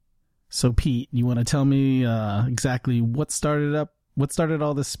So Pete, you want to tell me exactly what started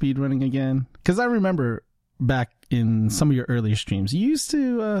all this speedrunning again? Because I remember back in some of your earlier streams, you used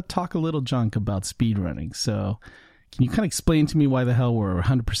to talk a little junk about speedrunning. So can you kind of explain to me why the hell we're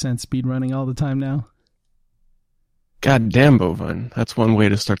 100% speedrunning all the time now? God damn, Bovine. That's one way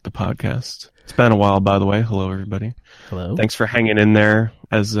to start the podcast. It's been a while, by the way. Hello, everybody. Hello. Thanks for hanging in there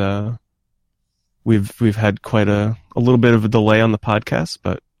as we've had quite a little bit of a delay on the podcast,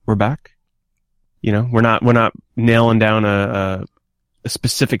 but we're back. You know, we're not nailing down a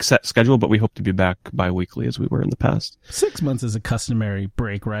specific set schedule, but we hope to be back bi-weekly as we were in the past. 6 months is a customary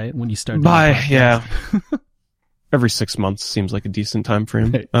break, right? When you start yeah. Every 6 months seems like a decent time frame.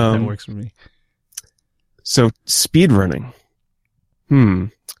 That works for me. So speedrunning.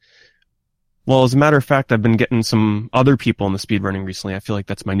 Well, as a matter of fact, I've been getting some other people in the speedrunning recently. I feel like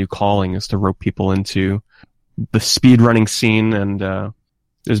that's my new calling, is to rope people into the speedrunning scene. And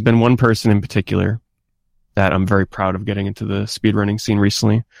there's been one person in particular that I'm very proud of getting into the speedrunning scene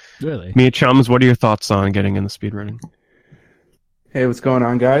recently. Really? Mia Chums, what are your thoughts on getting into speedrunning? Hey, what's going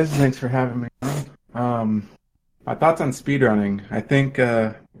on, guys? Thanks for having me on. My thoughts on speedrunning. I think,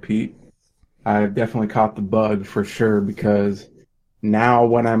 Pete, I've definitely caught the bug for sure, because now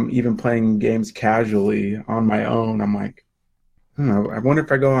when I'm even playing games casually on my own, I'm like, I wonder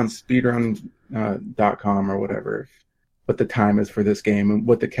if I go on speedrun.com or whatever, what the time is for this game and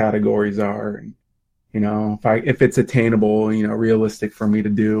what the categories are, and if it's attainable, realistic for me to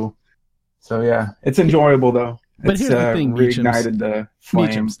do. So yeah, it's enjoyable though. But here's the thing, reignited the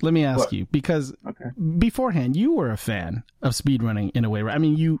flames. Let me ask you, because beforehand you were a fan of speedrunning in a way, right? I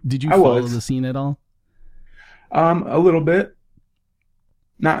mean, did you follow the scene at all? A little bit,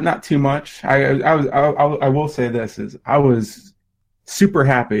 not too much. I will say this is I was super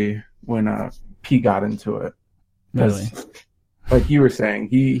happy when Pete got into it. Really? Like you were saying,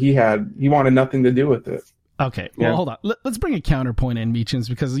 he wanted nothing to do with it. Okay, well, hold on. Let's bring a counterpoint in, Meachins,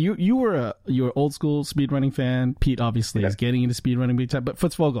 because you were old school speedrunning fan. Pete obviously is getting into speedrunning big time. But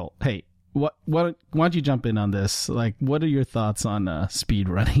Footsvogel, hey, why don't you jump in on this? Like, what are your thoughts on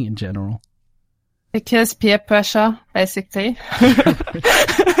speedrunning in general? Because peer pressure, basically.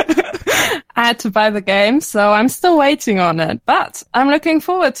 I had to buy the game, so I'm still waiting on it. But I'm looking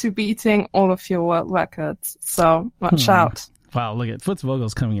forward to beating all of your world records. So watch out. Wow, look at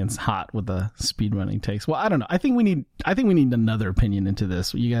Footsvogel's coming in hot with the speedrunning takes. Well, I don't know. I think we need another opinion into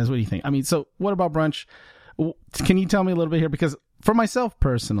this. You guys, what do you think? I mean, so what about Brunch? Can you tell me a little bit here? Because for myself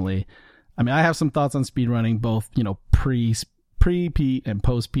personally, I mean, I have some thoughts on speedrunning, both, pre-Pete and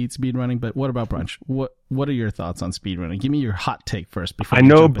post-Pete speedrunning, but what about Brunch? What are your thoughts on speedrunning? Give me your hot take first. Before I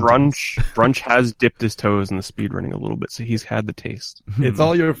know Brunch has dipped his toes in the speedrunning a little bit, so he's had the taste. It's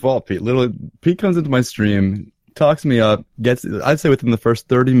all your fault, Pete. Pete comes into my stream, talks me up, I'd say within the first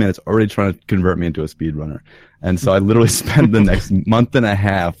 30 minutes, already trying to convert me into a speedrunner. And so I literally spent the next month and a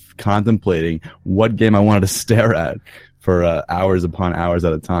half contemplating what game I wanted to stare at for hours upon hours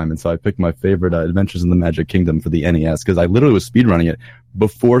at a time. And so I picked my favorite Adventures in the Magic Kingdom for the NES, because I literally was speedrunning it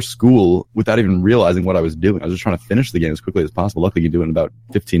before school without even realizing what I was doing. I was just trying to finish the game as quickly as possible. Luckily, you can do it in about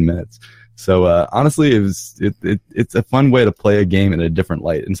 15 minutes. So honestly, it's a fun way to play a game in a different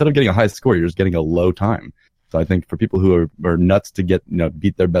light. Instead of getting a high score, you're just getting a low time. So I think for people who are nuts to get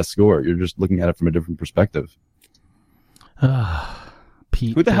beat their best score, you're just looking at it from a different perspective.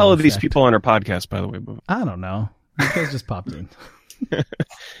 Pete, who the hell are these people on our podcast, by the way? I don't know. You guys just popped in.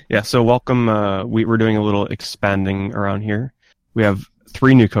 Yeah, so welcome. We're doing a little expanding around here. We have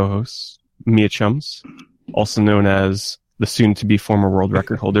 3 new co-hosts. Mia Chums, also known as the soon-to-be former world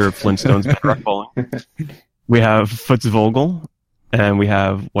record holder of Flintstones Bedrock Bowling. We have Footsvogel, and we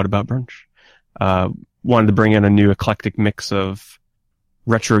have What About Brunch? Wanted to bring in a new eclectic mix of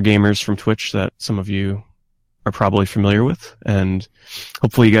retro gamers from Twitch that some of you are probably familiar with, and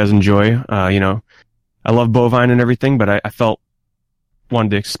hopefully you guys enjoy. I love Bovine and everything, but I wanted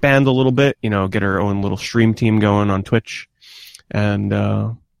to expand a little bit, get our own little stream team going on Twitch. And,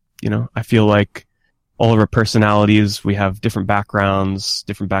 I feel like all of our personalities, we have different backgrounds,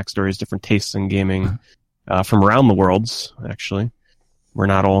 different backstories, different tastes in gaming, from around the world, actually. We're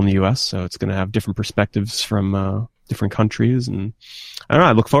not all in the US, so it's going to have different perspectives from, different countries. And I don't know,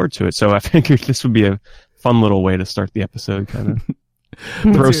 I look forward to it. So I figured this would be a fun little way to start the episode, kind of.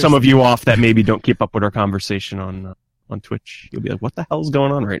 Throw some of you off that maybe don't keep up with our conversation on Twitch. You'll be like, what the hell's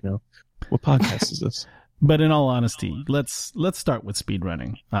going on right now? What podcast is this? But in all honesty, let's start with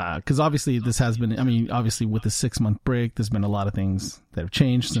speedrunning. Because obviously this has been, obviously with the 6-month break, there's been a lot of things that have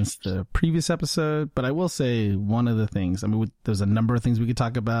changed since the previous episode. But I will say one of the things, there's a number of things we could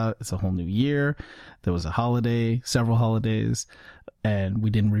talk about. It's a whole new year. There was a holiday, several holidays, and we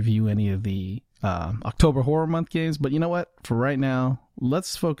didn't review any of the October Horror Month games. But you know what? For right now,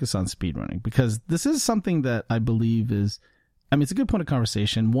 let's focus on speedrunning, because this is something that I believe is, it's a good point of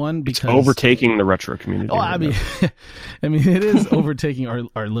conversation. One, because it's overtaking the retro community. Oh, it is overtaking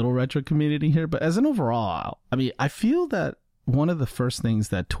our little retro community here. But as an overall, I feel that one of the first things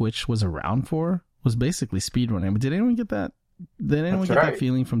that Twitch was around for was basically speedrunning. But did anyone get that? Did anyone get that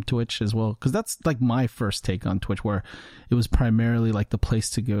feeling from Twitch as well? Because that's like my first take on Twitch, where it was primarily like the place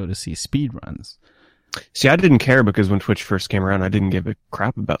to go to see speedruns. See, I didn't care, because when Twitch first came around, I didn't give a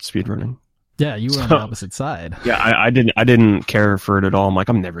crap about speedrunning. Yeah, you were on the opposite side. Yeah, I didn't care for it at all. I'm like,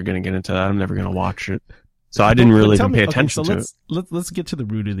 I'm never going to get into that. I'm never going to watch it. So I didn't really even pay attention to it. Let's get to the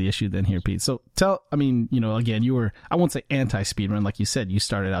root of the issue then here, Pete. So again, you were, I won't say anti-speedrun. Like you said, you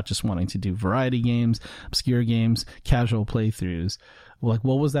started out just wanting to do variety games, obscure games, casual playthroughs. Like,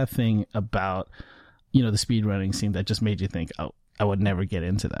 what was that thing about, the speedrunning scene that just made you think, oh, I would never get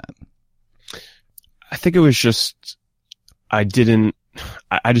into that? I think it was just, I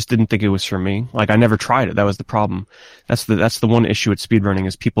just didn't think it was for me. Like, I never tried it. That was the problem. That's the one issue with speedrunning,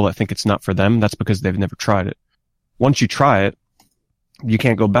 is people that think it's not for them. That's because they've never tried it. Once you try it, you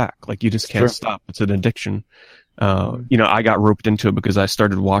can't go back. Like, you just can't stop. It's an addiction. I got roped into it because I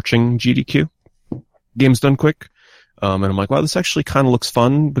started watching GDQ, Games Done Quick. And I'm like, wow, this actually kind of looks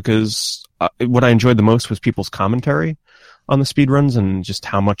fun, because what I enjoyed the most was people's commentary on the speedruns and just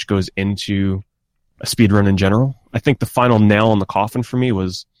how much goes into a speedrun in general. I think the final nail in the coffin for me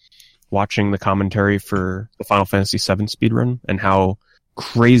was watching the commentary for the Final Fantasy VII speedrun and how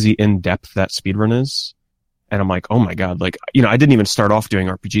crazy in-depth that speedrun is. And I'm like, oh my god, like, I didn't even start off doing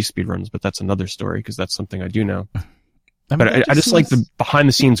RPG speedruns, but that's another story, because that's something I do now. I just like the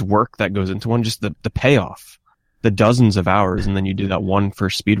behind-the-scenes work that goes into one, just the payoff, the dozens of hours, and then you do that one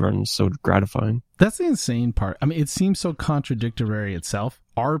first speedrun is so gratifying. That's the insane part. It seems so contradictory itself.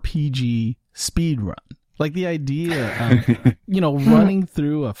 RPG speedrun. Like, the idea of, running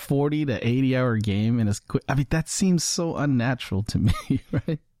through a 40 to 80 hour game in as quick, that seems so unnatural to me,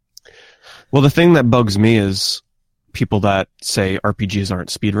 right? Well, the thing that bugs me is people that say RPGs aren't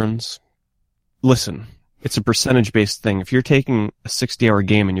speedruns. Listen, it's a percentage-based thing. If you're taking a 60-hour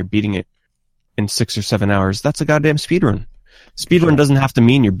game and you're beating it in 6 or 7 hours, that's a goddamn speedrun. Speedrun doesn't have to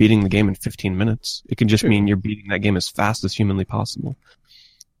mean you're beating the game in 15 minutes. It can just mean you're beating that game as fast as humanly possible.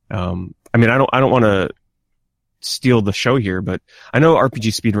 I don't want to steal the show here, but I know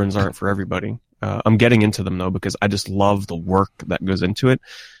RPG speedruns aren't for everybody. I'm getting into them, though, because I just love the work that goes into it.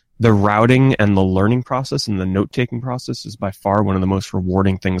 The routing and the learning process and the note-taking process is by far one of the most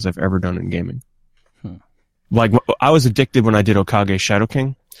rewarding things I've ever done in gaming. Like, I was addicted when I did Okage Shadow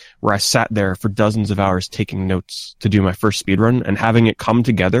King, where I sat there for dozens of hours taking notes to do my first speedrun, and having it come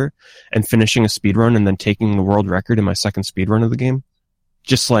together and finishing a speedrun and then taking the world record in my second speedrun of the game.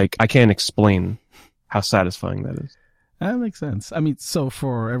 Just like, I can't explain how satisfying that is. That makes sense. So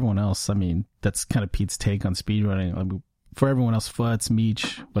for everyone else, that's kind of Pete's take on speedrunning. For everyone else, Futz,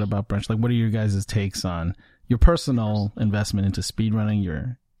 Meech, what about Brunch? Like, what are your guys' takes on your personal investment into speedrunning?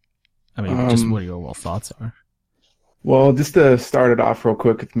 Just what your overall thoughts are. Well, just to start it off real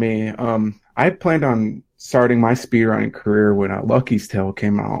quick with me, I planned on starting my speedrunning career when Lucky's Tale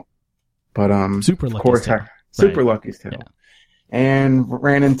came out. But Super Lucky's Tale. Yeah. And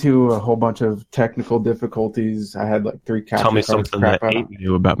ran into a whole bunch of technical difficulties. I had like 3 capture cards. Tell me something that Abe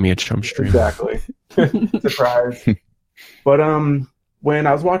knew about me at Chum Stream. Exactly. Surprise. But when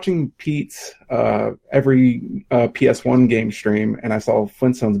I was watching Pete's every PS1 game stream, and I saw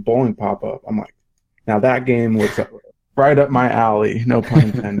Flintstones Bowling pop up, I'm like, now that game was right up my alley, no pun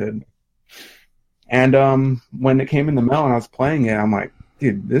intended. And when it came in the mail and I was playing it, I'm like,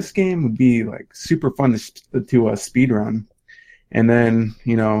 dude, this game would be like super fun to speedrun. And then,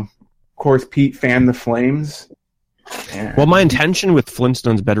 of course, Pete fanned the flames. Well, my intention with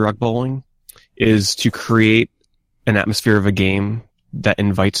Flintstones Bedrock Bowling is to create an atmosphere of a game that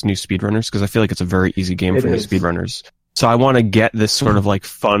invites new speedrunners, because I feel like it's a very easy game for new speedrunners. So I want to get this sort of like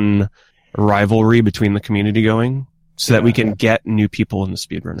fun rivalry between the community going, so that we can get new people into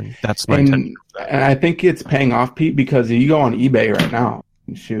speedrunning. That's my intention. And I think it's paying off, Pete, because you go on eBay right now.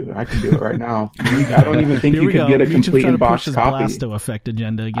 Shoot, I can do it right now. I don't even think you could get a complete in-box copy. Blasto effect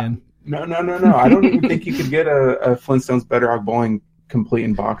agenda again. No. I don't even think you could get a Flintstones Bedrock Bowling complete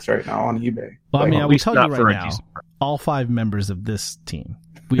in box right now on eBay. Well, I will tell you right now, all 5 members of this team,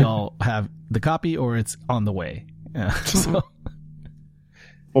 we all have the copy or it's on the way. So.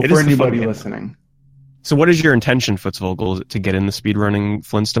 Well, It for is a fun anybody game. listening, So what is your intention, Footsvogel? Is it to get in the speedrunning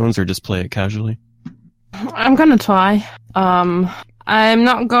Flintstones or just play it casually? I'm gonna try. I'm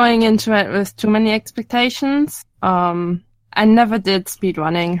not going into it with too many expectations. I never did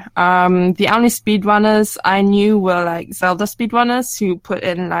speedrunning. The only speedrunners I knew were like Zelda speedrunners who put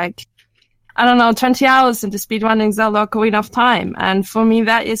in like, I don't know, 20 hours into speedrunning Zelda Ocarina of Time. And for me,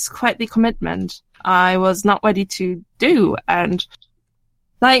 that is quite the commitment I was not ready to do. And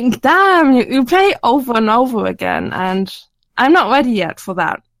like, damn, you play over and over again. And I'm not ready yet for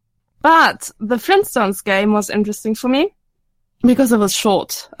that. But the Flintstones game was interesting for me because it was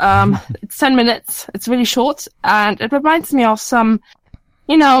short. It's 10 minutes. It's really short. And it reminds me of some,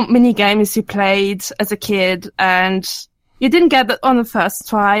 mini games you played as a kid and you didn't get it on the first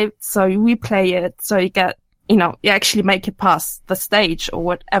try. So you replay it. So you get, you actually make it past the stage or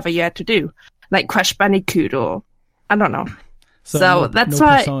whatever you had to do, like Crash Bandicoot or I don't know. So that's no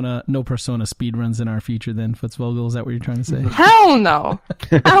why. No Persona speedruns in our future then, Footsvogel. Is that what you're trying to say? Hell no.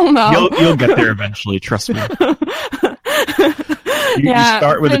 Hell no. You'll get there eventually, trust me. You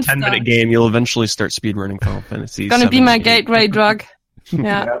start with a 10-minute game, you'll eventually start speedrunning Final Fantasy. Gonna be 7, my 8. gateway drug.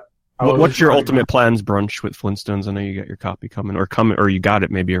 Yeah. Yep. What's your ultimate plans, Brunch, with Flintstones? I know you got your copy coming, or you got it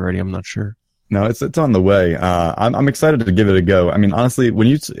maybe already. I'm not sure. No, it's on the way. I'm excited to give it a go. I mean, honestly, when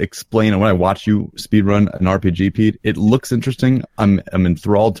you explain and when I watch you speedrun an RPG, Pete, it looks interesting. I'm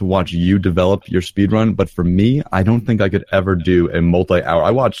enthralled to watch you develop your speedrun. But for me, I don't think I could ever do a multi-hour.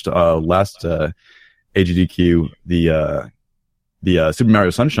 I watched last AGDQ the Super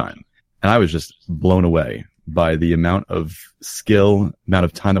Mario Sunshine, and I was just blown away by the amount of skill, amount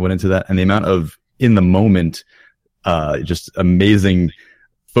of time that went into that, and the amount of in the moment, just amazing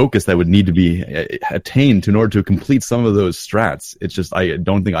focus that would need to be attained in order to complete some of those strats. It's just, I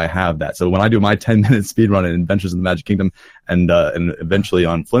don't think I have that. So when I do my 10-minute speedrun in Adventures in the Magic Kingdom and eventually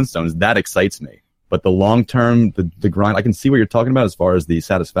on Flintstones, that excites me. But the long term, the grind, I can see what you're talking about as far as the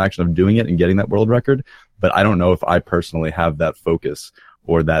satisfaction of doing it and getting that world record. But I don't know if I personally have that focus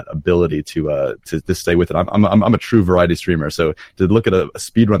or that ability to stay with it. I'm a true variety streamer. So to look at a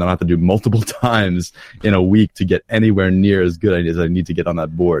speedrun that I have to do multiple times in a week to get anywhere near as good as I need to get on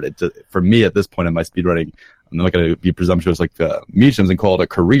that board, for me at this point in my speedrunning, I'm not going to be presumptuous like Meachams and call it a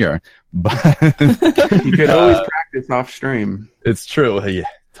career, but you could always practice off stream. It's true. Yeah.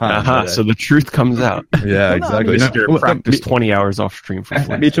 So the truth comes out. Yeah, exactly. Mr. Practice 20 hours off stream for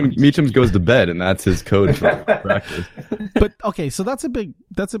Meachams goes to bed, and that's his code for practice. But okay, so that's a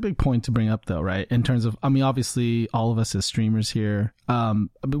big point to bring up, though, right? In terms of, I mean, obviously, all of us as streamers here.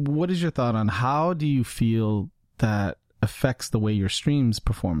 What is your thought on how do you feel that affects the way your stream's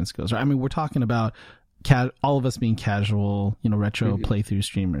performance goes? Right? I mean, we're talking about all of us being casual, retro playthrough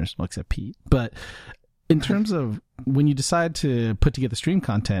streamers, well, except Pete, but. In terms of when you decide to put together stream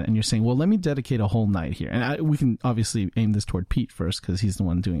content and you're saying, well, let me dedicate a whole night here. And we can obviously aim this toward Pete first because he's the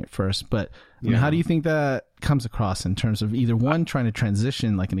one doing it first. But I mean, how do you think that comes across in terms of either one, trying to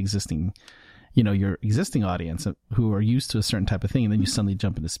transition like an existing, your existing audience who are used to a certain type of thing, and then you suddenly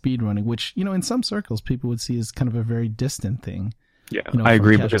jump into speedrunning, which, in some circles people would see as kind of a very distant thing. Yeah, I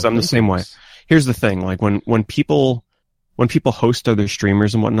agree because I'm the same way. Here's the thing. Like when people host other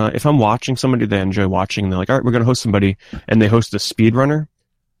streamers and whatnot, if I'm watching somebody they enjoy watching, and they're like, all right, we're going to host somebody, and they host a speedrunner,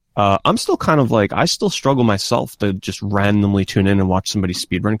 I'm still kind of like, I still struggle myself to just randomly tune in and watch somebody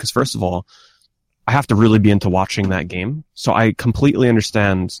speedrun, because first of all, I have to really be into watching that game. So I completely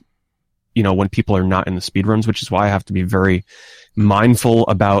understand, when people are not in the speedruns, which is why I have to be very mindful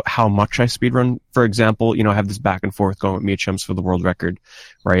about how much I speedrun. For example, I have this back and forth going with Meachums for the world record,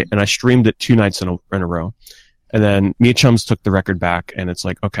 right? And I streamed it 2 nights in a row. And then Meachums took the record back, and it's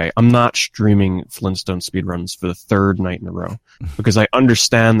like, okay, I'm not streaming Flintstone speedruns for the 3rd night in a row, because I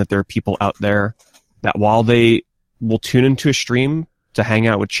understand that there are people out there that while they will tune into a stream to hang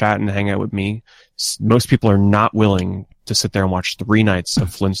out with chat and hang out with me, most people are not willing to sit there and watch 3 nights of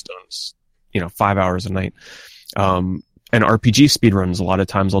Flintstones, 5 hours a night. And RPG speedruns, a lot of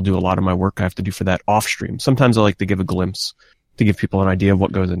times I'll do a lot of my work I have to do for that off stream. Sometimes I like to give a glimpse to give people an idea of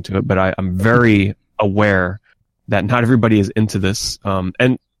what goes into it, but I'm very aware that not everybody is into this.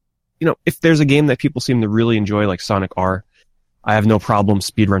 And, if there's a game that people seem to really enjoy, like Sonic R, I have no problem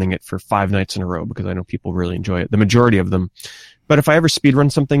speedrunning it for 5 nights in a row because I know people really enjoy it, the majority of them. But if I ever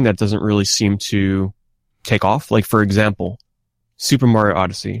speedrun something that doesn't really seem to take off, like, for example, Super Mario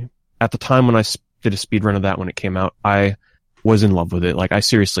Odyssey, at the time when I did a speedrun of that when it came out, I was in love with it. Like, I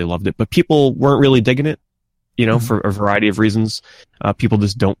seriously loved it. But people weren't really digging it, for a variety of reasons. People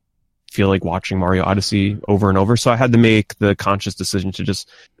just don't feel like watching Mario Odyssey over and over. So I had to make the conscious decision to just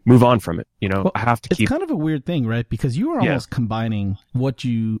move on from it. Well, I have to keep. It's kind of a weird thing, right? Because you are almost combining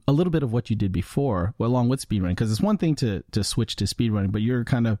a little bit of what you did before, along with speedrunning. Because it's one thing to switch to speedrunning, but you're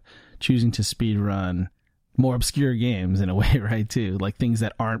kind of choosing to speedrun more obscure games in a way, right? Too, like things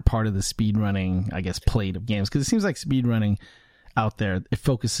that aren't part of the speedrunning, I guess, plate of games. Because it seems like speedrunning out there, it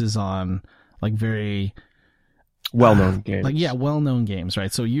focuses on like very well-known games. Well-known games,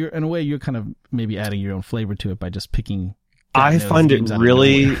 right? So you're, in a way, you're kind of maybe adding your own flavor to it by just picking. I find it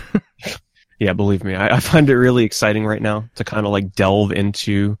really, yeah, believe me, I find it really exciting right now to kind of like delve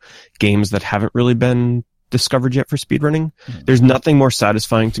into games that haven't really been discovered yet for speedrunning. Mm-hmm. There's nothing more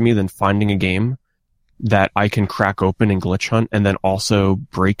satisfying to me than finding a game that I can crack open and glitch hunt and then also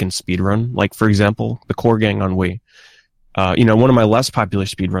break and speedrun. Like, for example, the Core Gang on Wii. One of my less popular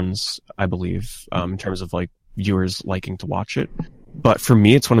speedruns, I believe, in terms of like viewers liking to watch it. But for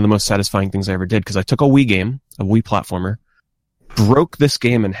me, it's one of the most satisfying things I ever did because I took a Wii game, a Wii platformer, broke this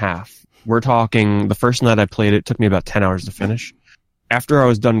game in half. We're talking, the first night I played it took me about 10 hours to finish. After I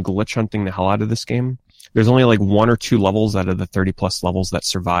was done glitch hunting the hell out of this game, there's only like 1 or 2 levels out of the 30 plus levels that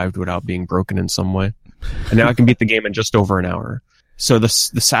survived without being broken in some way. And now I can beat the game in just over an hour. So the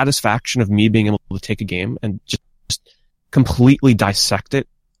satisfaction of me being able to take a game and just completely dissect it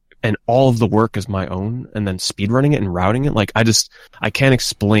and all of the work is my own and then speedrunning it and routing it. Like I can't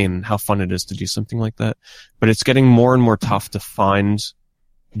explain how fun it is to do something like that, but it's getting more and more tough to find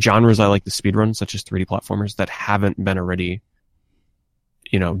genres I like to speedrun, such as 3D platformers that haven't been already,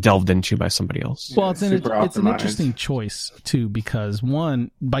 delved into by somebody else. Well, it's an interesting choice too, because one,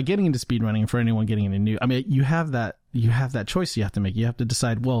 by getting into speedrunning, for anyone getting into new, I mean, you have that choice you have to make. You have to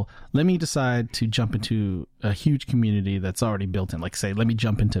decide, well, let me decide to jump into a huge community that's already built in. Like, say, let me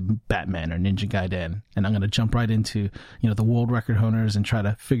jump into Batman or Ninja Gaiden, and I'm going to jump right into, the world record owners and try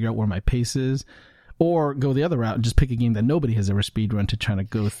to figure out where my pace is. Or go the other route and just pick a game that nobody has ever speedrun to try to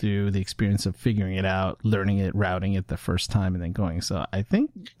go through the experience of figuring it out, learning it, routing it the first time, and then going. So I think,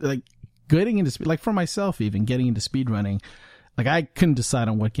 like, getting into, like, for myself, even getting into speedrunning, like, I couldn't decide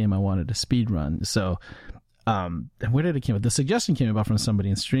on what game I wanted to speedrun. So, where did it come about? The suggestion came about from somebody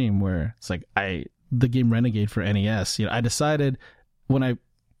in stream where it's like, the game Renegade for NES, I decided when I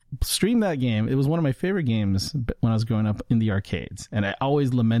streamed that game, it was one of my favorite games when I was growing up in the arcades, and I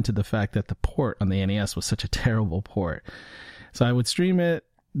always lamented the fact that the port on the NES was such a terrible port. So I would stream it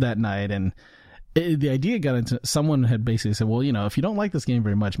that night, and the idea got into, someone had basically said, well, if you don't like this game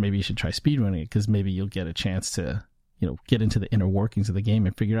very much, maybe you should try speedrunning it, because maybe you'll get a chance to get into the inner workings of the game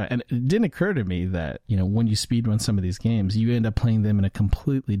and figure out. And it didn't occur to me that, when you speedrun some of these games, you end up playing them in a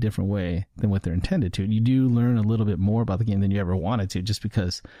completely different way than what they're intended to. And you do learn a little bit more about the game than you ever wanted to, just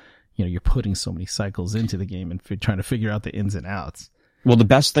because, you're putting so many cycles into the game and trying to figure out the ins and outs. Well, the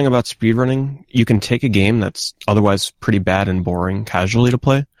best thing about speedrunning, you can take a game that's otherwise pretty bad and boring casually to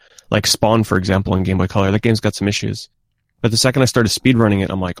play. Like Spawn, for example, in Game Boy Color. That game's got some issues. But the second I started speedrunning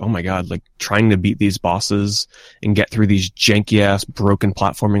it, I'm like, oh my god, like trying to beat these bosses and get through these janky-ass broken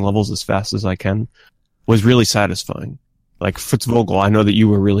platforming levels as fast as I can was really satisfying. Like Fitzvogel, I know that you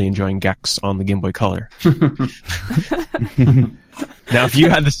were really enjoying Gex on the Game Boy Color. Now, if you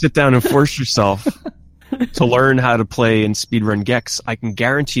had to sit down and force yourself to learn how to play and speedrun Gex, I can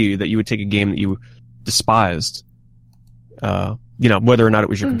guarantee you that you would take a game that you despised, whether or not it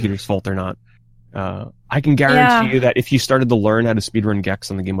was your computer's fault or not. I can guarantee you that if you started to learn how to speedrun Gex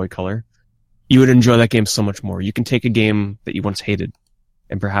on the Game Boy Color, you would enjoy that game so much more. You can take a game that you once hated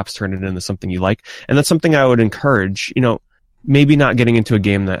and perhaps turn it into something you like. And that's something I would encourage, maybe not getting into a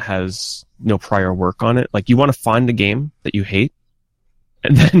game that has no prior work on it. Like, you want to find a game that you hate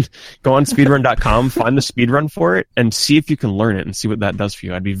and then go on speedrun.com, find the speedrun for it, and see if you can learn it and see what that does for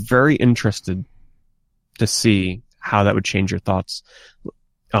you. I'd be very interested to see how that would change your thoughts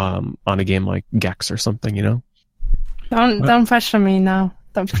on a game like Gex or something, Don't pressure me now.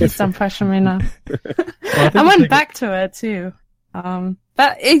 Please don't pressure me now. I went back to it too.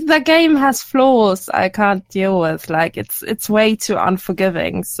 But the game has flaws I can't deal with. Like, it's way too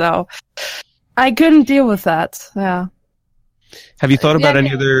unforgiving, so I couldn't deal with that. Yeah. Have you thought about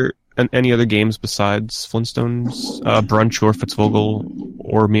any other games besides Flintstones, Brunch, or Fitzvogel,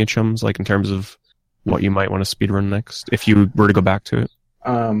 or Meachums, like in terms of what you might want to speedrun next if you were to go back to it?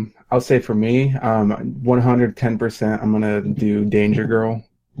 I'll say for me, 110%, I'm gonna do Danger Girl,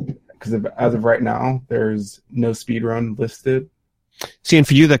 because as of right now, there's no speedrun listed. See, and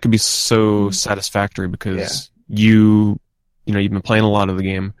for you, that could be so satisfactory because you've been playing a lot of the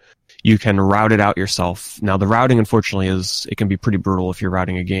game. You can route it out yourself. Now, the routing, unfortunately, it can be pretty brutal if you're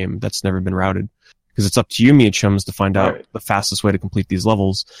routing a game that's never been routed, because it's up to you, Meachums, to find out the fastest way to complete these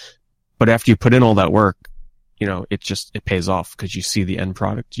levels. But after you put in all that work, you know, it pays off because you see the end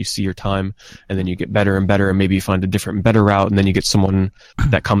product, you see your time, and then you get better and better, and maybe you find a different and better route, and then you get someone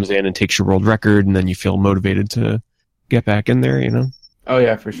that comes in and takes your world record, and then you feel motivated to get back in there, you know? Oh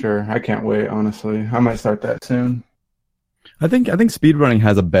yeah, for sure. I can't wait, honestly. I might start that soon. I think speedrunning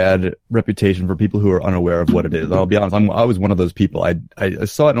has a bad reputation for people who are unaware of what it is. I'll be honest, I was one of those people. I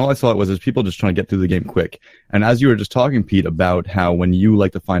saw it, and all I saw it was people just trying to get through the game quick. And as you were just talking, Pete, about how when you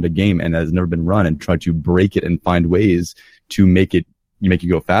like to find a game and has never been run and try to break it and find ways to make you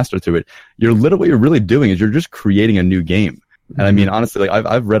go faster through it, what you're really doing is you're just creating a new game. And I mean, honestly, like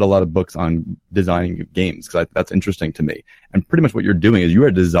I've read a lot of books on designing games because that's interesting to me. And pretty much what you're doing is you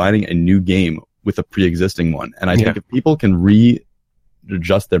are designing a new game with a pre-existing one. And I think if people can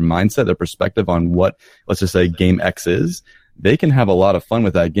readjust their mindset, their perspective on what, let's just say, game X is, they can have a lot of fun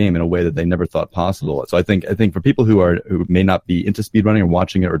with that game in a way that they never thought possible. So I think for people who may not be into speedrunning or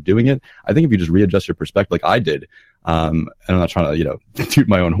watching it or doing it, I think if you just readjust your perspective like I did, and I'm not trying to, toot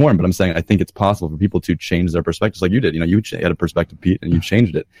my own horn, but I'm saying I think it's possible for people to change their perspectives like you did. You had a perspective, Pete, and you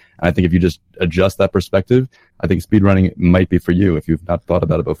changed it. And I think if you just adjust that perspective, I think speedrunning might be for you if you've not thought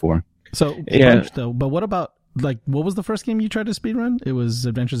about it before. So, yeah. Though, but what about, like, what was the first game you tried to speedrun? It was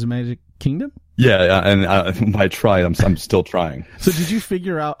Adventures of Magic Kingdom? Yeah, and I tried. I'm still trying. So did you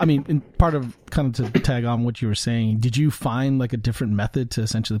figure out, I mean, in part of kind of to tag on what you were saying, did you find like a different method to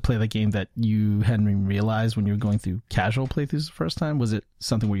essentially play the game that you hadn't even realized when you were going through casual playthroughs the first time? Was it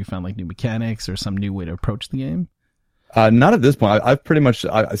something where you found like new mechanics or some new way to approach the game? Not at this point. I've pretty much,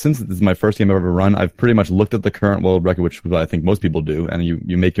 since this is my first game I've ever run, I've pretty much looked at the current world record, which I think most people do, and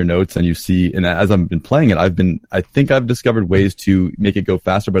you make your notes and you see, and as I've been playing it, I think I've discovered ways to make it go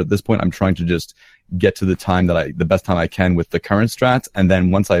faster, but at this point I'm trying to just get to the best time I can with the current strats, and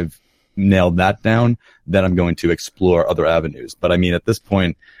then once I've nailed that down, then I'm going to explore other avenues. But I mean, at this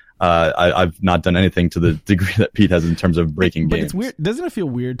point, I've not done anything to the degree that Pete has in terms of breaking games. But it's weird. Doesn't it feel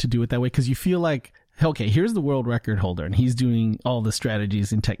weird to do it that way? Because you feel like, okay, here's the world record holder, and he's doing all the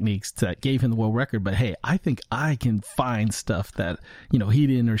strategies and techniques that gave him the world record. But hey, I think I can find stuff that, he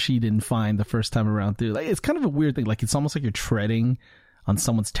didn't or she didn't find the first time around through. Like, it's kind of a weird thing. Like, it's almost like you're treading on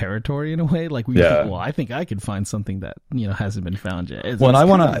someone's territory in a way. Like, think, well, I think I could find something that, hasn't been found yet. It's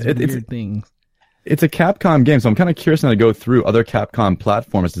weird thing. It's a Capcom game, so I'm kind of curious now to go through other Capcom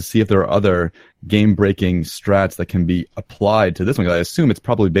platforms to see if there are other game-breaking strats that can be applied to this one. I assume it's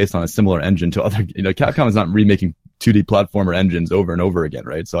probably based on a similar engine to other. Capcom is not remaking 2D platformer engines over and over again,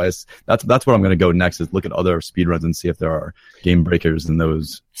 right? So that's where I'm going to go next, is look at other speedruns and see if there are game breakers in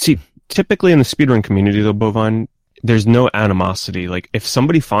those. See, typically in the speedrun community, though, Bovine, there's no animosity. Like, if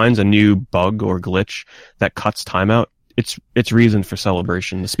somebody finds a new bug or glitch that cuts time out, it's reason for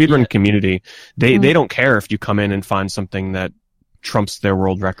celebration. The speedrun community, they don't care if you come in and find something that trumps their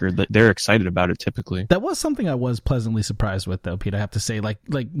world record. That they're excited about it typically. That was something I was pleasantly surprised with, though, Pete. I have to say, like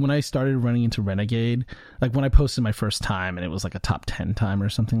when I started running into Renegade, like when I posted my first time and it was like a top 10 time or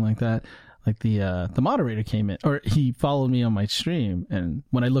something like that. Like the moderator came in, or he followed me on my stream, and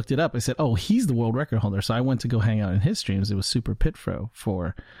when I looked it up, I said, "Oh, he's the world record holder." So I went to go hang out in his streams. It was Super Pitfro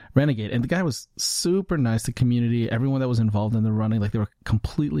for Renegade, and the guy was super nice. The community, everyone that was involved in the running, like they were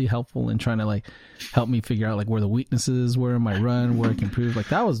completely helpful in trying to like help me figure out like where the weaknesses were in my run, where I can improve. Like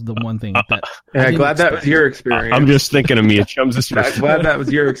that was the one thing that. Yeah, glad that was your experience. I'm just thinking of Mia Chums. I'm glad that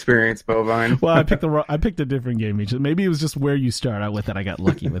was your experience, Bovine. Well, I picked a different game. Maybe it was just where you start out with that I got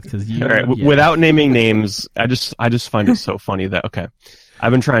lucky with, because you. All right. Yeah. Without naming names, I just find it so funny that, okay,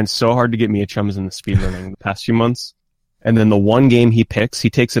 I've been trying so hard to get Mia Chums in the speedrunning the past few months, and then the one game he picks, he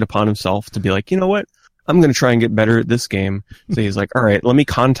takes it upon himself to be like, you know what, I'm going to try and get better at this game. So he's like, all right, let me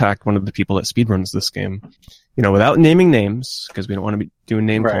contact one of the people that speedruns this game. Without naming names, because we don't want to be doing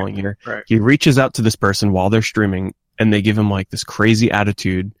name calling here. Right. He reaches out to this person while they're streaming, and they give him like this crazy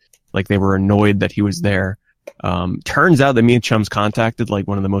attitude, like they were annoyed that he was there. Turns out that Mia Chums contacted like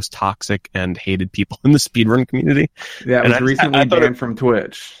one of the most toxic and hated people in the speedrun community. Yeah, it was recently banned from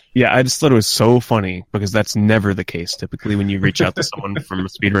Twitch. Yeah, I just thought it was so funny because that's never the case typically when you reach out to someone from a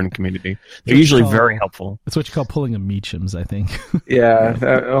speedrun community. They're usually very helpful. That's what you call pulling a Meachums, I think. Yeah,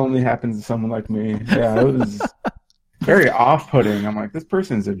 that only happens to someone like me. Yeah, it was very off-putting. I'm like, this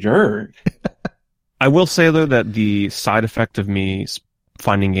person's a jerk. I will say though that the side effect of me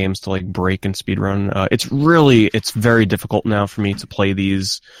finding games to like break and speedrun, it's very difficult now for me to play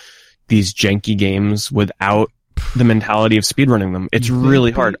these janky games without the mentality of speedrunning them. It's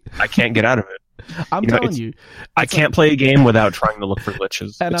really hard. I can't get out of it. I'm telling you. I can't play a game without trying to look for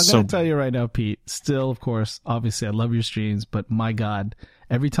glitches. And I'm going to tell you right now, Pete, still, of course, obviously I love your streams, but my God,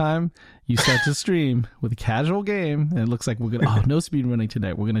 every time you start to stream with a casual game, and it looks like we're gonna no speed running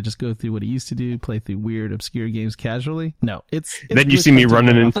tonight. We're gonna just go through what it used to do, play through weird, obscure games casually. No, it's then you see me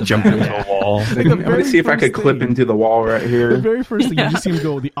running and jumping into a wall. I'm gonna see if I could clip into the wall right here. The very first thing, you just see him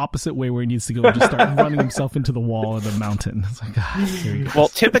go the opposite way where he needs to go and just start running himself into the wall of the mountain. It's like, here he goes. Well,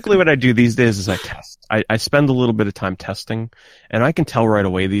 typically what I do these days is I test. I spend a little bit of time testing, and I can tell right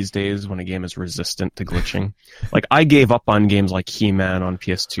away these days when a game is resistant to glitching. Like, I gave up on games like He-Man on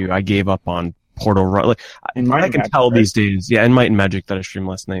PS2. I gave up on Portal Run. Like, I can tell these days. Yeah, and Might and Magic that I streamed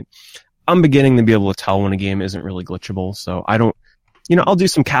last night. I'm beginning to be able to tell when a game isn't really glitchable, so I don't... I'll do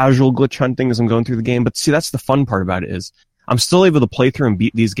some casual glitch hunting as I'm going through the game, but see, that's the fun part about it is I'm still able to play through and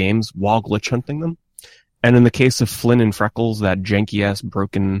beat these games while glitch hunting them. And in the case of Flynn and Freckles, that janky-ass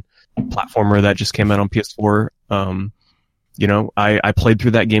broken platformer that just came out on PS4, I played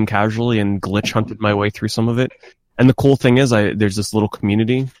through that game casually and glitch hunted my way through some of it. And the cool thing is there's this little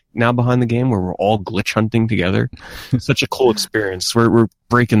community now behind the game where we're all glitch hunting together. Such a cool experience. We're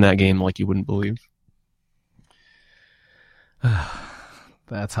breaking that game like you wouldn't believe.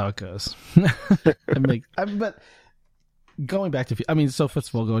 That's how it goes. But going back to, so first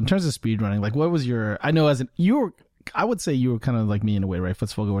of all, in terms of speedrunning, like, what was your, I know I would say you were kind of like me in a way, right?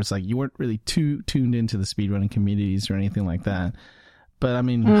 Footsvogel, where it's like you weren't really too tuned into the speedrunning communities or anything like that. But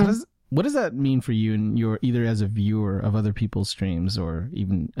what does that mean for you and your, either as a viewer of other people's streams or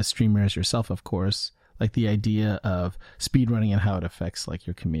even a streamer as yourself, of course, like the idea of speedrunning and how it affects like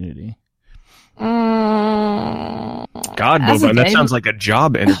your community? God, Boba, that sounds like a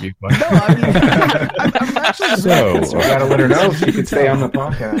job interview. No, I'm actually so I gotta let her know if she could stay on the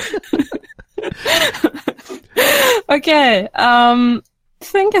podcast. Okay, I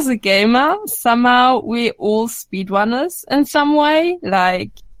think as a gamer, somehow we all speedrunners in some way.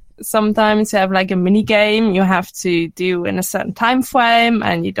 Like, sometimes you have like a mini game you have to do in a certain time frame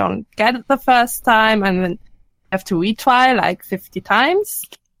and you don't get it the first time and then you have to retry like 50 times.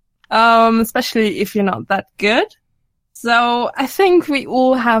 Especially if you're not that good. So I think we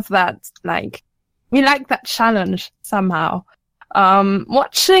all have that, like, we like that challenge somehow.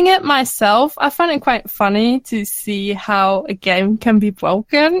 Watching it myself, I find it quite funny to see how a game can be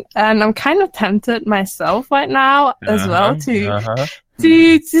broken, and I'm kind of tempted myself right now as well to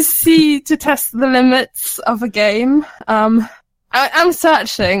test the limits of a game. I'm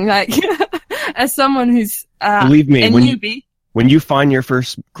searching, like, as someone who's believe me, a newbie. When you find your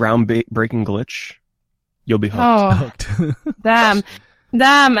first groundbreaking glitch, you'll be hooked. Oh, damn.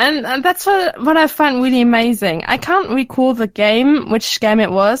 And that's what I find really amazing. I can't recall which game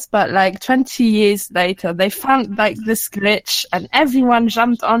it was, but like 20 years later, they found like this glitch and everyone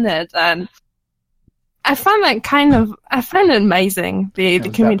jumped on it. And I find it amazing, the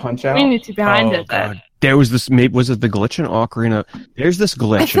community behind it. God. There was this, was it the glitch in Ocarina? There's this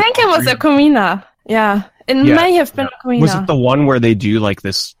glitch. I think it was Ocarina. Yeah. It may have been Ocarina. Was it the one where they do like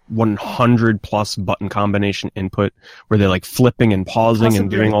this 100 plus button combination input where they're like flipping and pausing and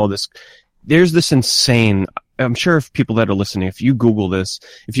doing all this? There's this insane, I'm sure if people that are listening, if you Google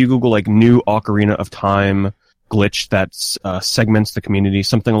like new Ocarina of Time glitch that segments the community,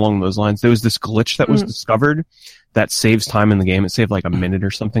 something along those lines. There was this glitch that was discovered that saves time in the game. It saved like a minute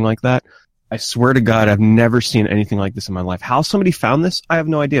or something like that. I swear to God, I've never seen anything like this in my life. How somebody found this, I have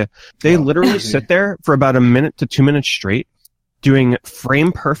no idea. They literally sit there for about a minute to 2 minutes straight doing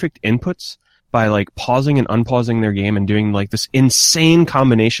frame perfect inputs by like pausing and unpausing their game and doing like this insane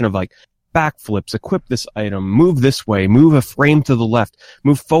combination of like backflips, equip this item, move this way, move a frame to the left,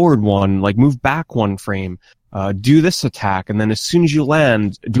 move forward one, like move back one frame, do this attack, and then as soon as you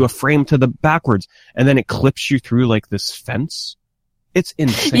land, do a frame to the backwards, and then it clips you through like this fence. It's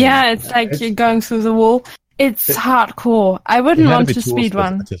insane. Yeah, it's like you're going through the wall. It's hardcore. I wouldn't want to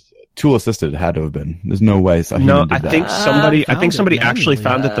speedrun. Tool assisted had to have been. There's no way. I think somebody actually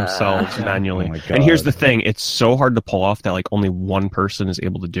found it themselves manually. Oh my God. And here's the thing: it's so hard to pull off that like only one person is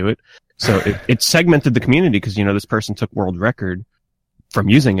able to do it. So it segmented the community because this person took world record from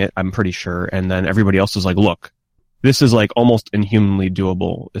using it. I'm pretty sure, and then everybody else was like, "Look, this is like almost inhumanly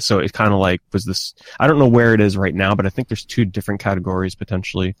doable." So it kind of like was this, I don't know where it is right now, but I think there's two different categories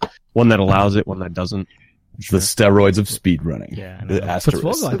potentially. One that allows it, one that doesn't. The steroids of speedrunning. Yeah. The asterisk.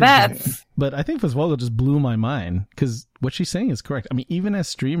 But I think Footsvogel just blew my mind because what she's saying is correct. I mean, even as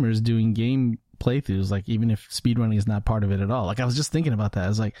streamers doing game playthroughs, like even if speedrunning is not part of it at all, like I was just thinking about that. I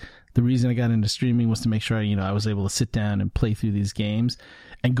was like, the reason I got into streaming was to make sure, I was able to sit down and play through these games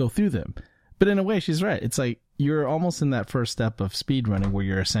and go through them. But in a way, she's right. It's like you're almost in that first step of speedrunning where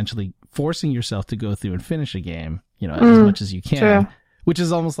you're essentially forcing yourself to go through and finish a game, as much as you can, which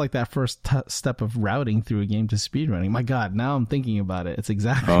is almost like that first step of routing through a game to speedrunning. My God, now I'm thinking about it. It's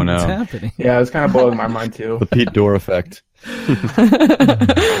exactly what's happening. Yeah, it's kind of blowing my mind too. The Pete Dorr effect.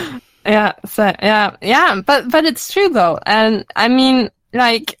 Yeah, so yeah, but it's true though, and I mean,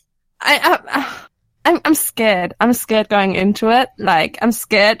 like, I'm scared. I'm scared going into it. Like, I'm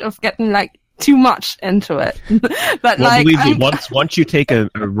scared of getting like too much into it. But well, like, believe me, once you take a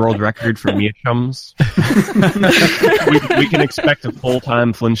world record for Mia Chums, we can expect a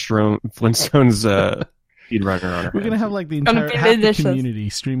full-time Flintstones speedrunner on it. We're gonna have like the entire half the community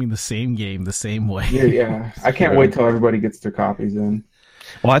streaming the same game the same way. Yeah. I can't wait till everybody gets their copies in.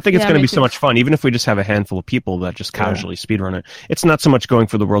 Well, I think it's going to be so much fun, even if we just have a handful of people that just casually speedrun it. It's not so much going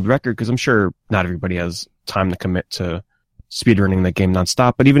for the world record, because I'm sure not everybody has time to commit to speedrunning that game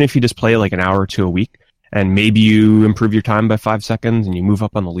nonstop. But even if you just play like an hour or two a week, and maybe you improve your time by 5 seconds and you move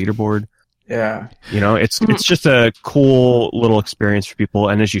up on the leaderboard, it's just a cool little experience for people.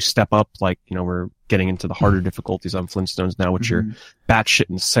 And as you step up, like, we're getting into the harder difficulties on Flintstones now, which are batshit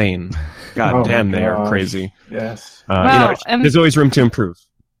insane. God damn, they are crazy. Yes. There's always room to improve.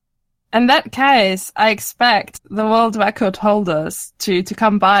 In that case, I expect the world record holders to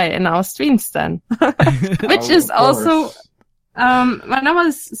come by in our streams then. Which is also, when I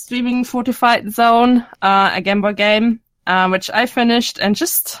was streaming Fortified Zone, a Game Boy game, which I finished in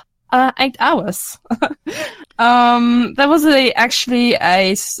just 8 hours. There was actually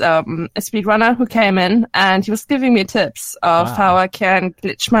a speedrunner who came in, and he was giving me tips of how I can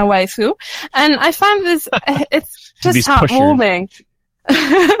glitch my way through. And I find this, it's just heartwarming.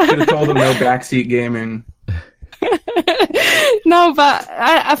 Should have told him no backseat gaming. No, but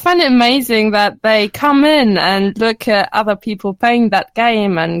I find it amazing that they come in and look at other people playing that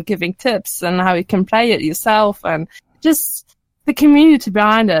game and giving tips and how you can play it yourself, and just the community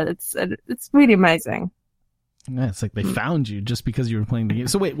behind it. It's really amazing. Yeah, it's like they found you just because you were playing the game.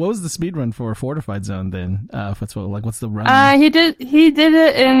 So wait, what was the speed run for Fortified Zone then? What's the run? He did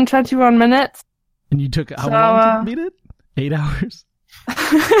it in 21 minutes. And you took how long to beat it? 8 hours?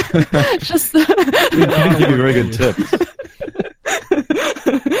 Just give you very good tips.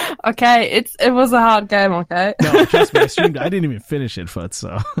 Okay, it was a hard game. Okay. No, trust me, I streamed. I didn't even finish it, Foot.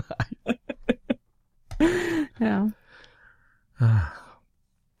 So. Yeah.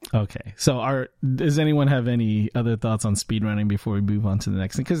 Okay, so does anyone have any other thoughts on speedrunning before we move on to the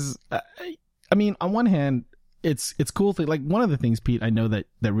next thing? Because I mean, on one hand, it's cool to, like, one of the things, Pete, I know that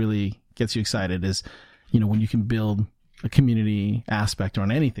really gets you excited is, when you can build a community aspect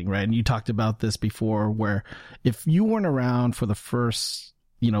on anything, right? And you talked about this before, where if you weren't around for the first,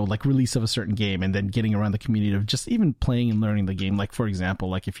 like, release of a certain game, and then getting around the community of just even playing and learning the game, like, for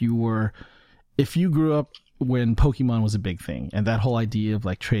example, like if you grew up when Pokemon was a big thing, and that whole idea of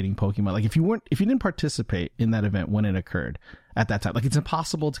like trading Pokemon, like if you didn't participate in that event when it occurred at that time, like it's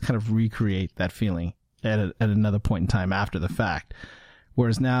impossible to kind of recreate that feeling at another point in time after the fact.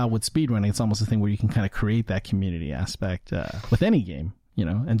 Whereas now with speedrunning, it's almost a thing where you can kind of create that community aspect with any game,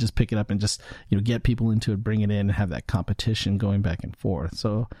 and just pick it up and just get people into it, bring it in, and have that competition going back and forth.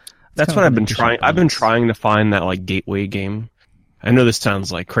 So that's what I've been trying. I've been trying to find that like gateway game. I know this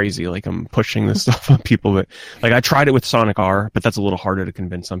sounds like crazy, like I'm pushing this stuff on people, but like I tried it with Sonic R, but that's a little harder to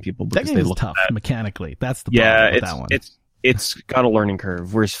convince some people because that game they is tough mechanically. That's the problem with that one. It's got a learning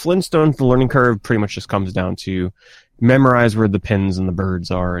curve. Whereas Flintstones, the learning curve pretty much just comes down to memorize where the pins and the birds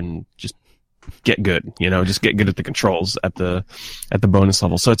are and just get good. Just get good at the controls at the bonus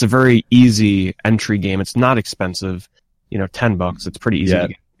level. So it's a very easy entry game. It's not expensive. $10. It's pretty easy to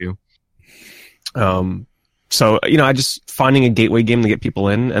get to. So, I just finding a gateway game to get people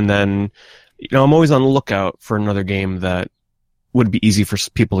in, and then, I'm always on the lookout for another game that would be easy for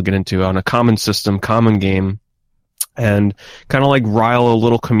people to get into on a common system, common game, and kind of like rile a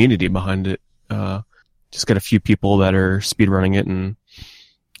little community behind it. Just get a few people that are speedrunning it, and,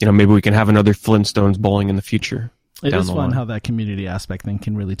 maybe we can have another Flintstones bowling in the future. It is fun how that community aspect thing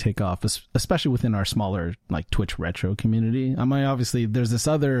can really take off, especially within our smaller, like, Twitch retro community. I mean, obviously, there's this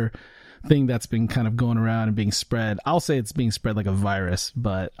other thing that's been kind of going around and being spread. I'll say it's being spread like a virus,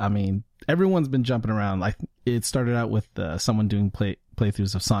 but I mean, everyone's been jumping around. Like, it started out with someone doing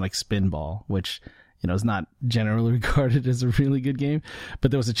playthroughs of Sonic Spinball, which, is not generally regarded as a really good game, but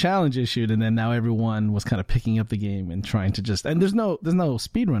there was a challenge issued, and then now everyone was kind of picking up the game and trying to and there's no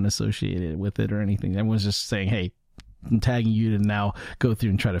speedrun associated with it or anything. Everyone's just saying, hey, I'm tagging you to now go through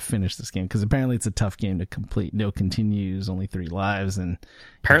and try to finish this game, because apparently it's a tough game to complete. No continues, only 3 lives, and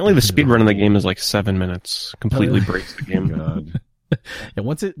apparently the speed run of the game is like 7 minutes. Completely breaks the game. God.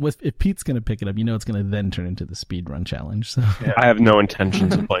 Yeah, if Pete's gonna pick it up, it's gonna then turn into the speed run challenge. So I have no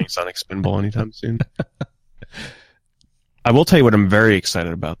intentions of playing Sonic Spinball anytime soon. I will tell you what I'm very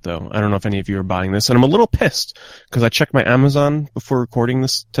excited about, though. I don't know if any of you are buying this, and I'm a little pissed because I checked my Amazon before recording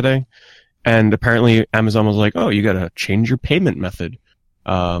this today, and apparently Amazon was like, "Oh, you got to change your payment method,"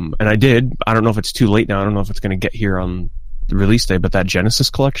 and I did. I don't know if it's too late now. I don't know if it's going to get here on the release day, but that Genesis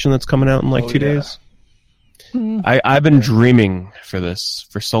collection that's coming out in like 2 days. I've been dreaming for this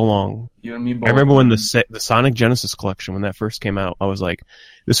for so long. You and me both. I remember when the Sonic Genesis collection, when that first came out, I was like,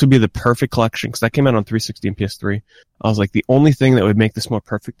 this would be the perfect collection, because that came out on 360 and PS3. I was like, the only thing that would make this more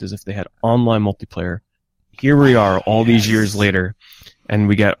perfect is if they had online multiplayer. Here we are all these years later, and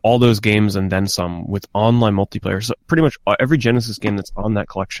we get all those games and then some with online multiplayer. So pretty much every Genesis game that's on that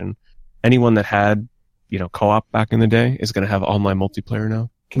collection, anyone that had, co-op back in the day is going to have online multiplayer now.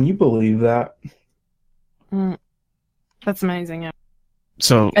 Can you believe that? That's amazing. Yeah.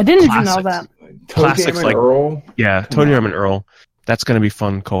 So I didn't even know that. Classics like Earl. Yeah, Tony Rem and Earl. That's going to be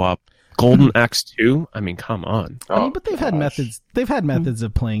fun co-op. Golden Axe 2. I mean, come on. I mean, but they've had methods. They've had methods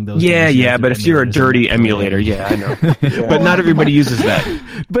of playing those. Yeah. But if you're a dirty emulator, I know. Yeah. But not everybody uses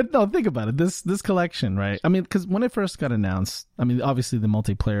that. But no, think about it. This collection, right? I mean, because when it first got announced, I mean, obviously the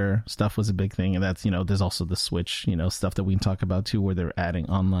multiplayer stuff was a big thing, and that's there's also the Switch, stuff that we can talk about too, where they're adding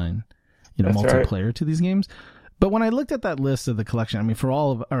online, That's multiplayer right. to these games. But when I looked at that list of the collection, I mean,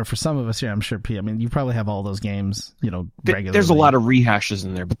 for some of us here, I'm sure, Pete, I mean, you probably have all those games, regularly. There's a lot of rehashes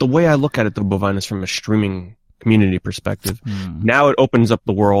in there, but the way I look at it, though, Bovine, is from a streaming community perspective. Now it opens up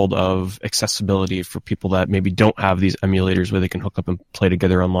the world of accessibility for people that maybe don't have these emulators where they can hook up and play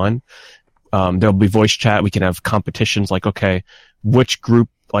together online. There'll be voice chat. We can have competitions like, okay, which group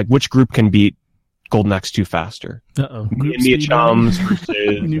can beat Golden Axe 2 faster? Me and Mia Chums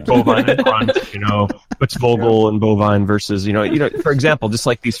versus Bovine and Crunch, What's Vogel and Bovine versus, for example, just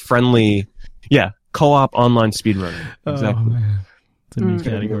like these friendly, co-op online speedrunning. Exactly. Oh, man. It's a new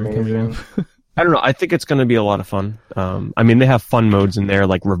category coming in. I don't know. I think it's going to be a lot of fun. I mean, they have fun modes in there,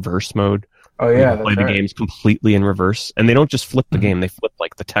 like reverse mode. Oh yeah, play the games completely in reverse, and they don't just flip the game; they flip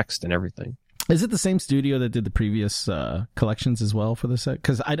like the text and everything. Is it the same studio that did the previous collections as well for the set?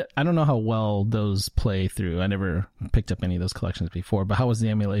 Because I don't know how well those play through. I never picked up any of those collections before, but how was the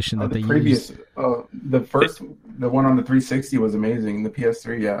emulation that they used? The one on the 360 was amazing. The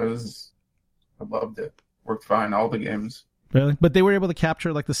PS3, I loved it. Worked fine, all the games. Really? But they were able to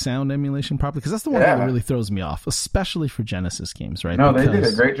capture like the sound emulation properly? Because that's the one that really throws me off, especially for Genesis games, right? No, they did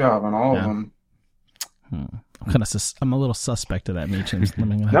a great job on all of them. I'm a little suspect of that, Meachams.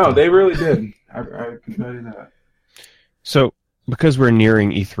 No, they really did. I can tell you that. So, because we're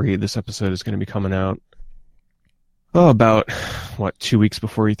nearing E3, this episode is going to be coming out about 2 weeks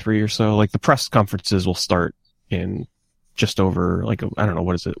before E3 or so. Like the press conferences will start in just over a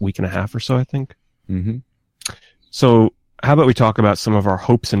week and a half or so, I think. Mm-hmm. So, how about we talk about some of our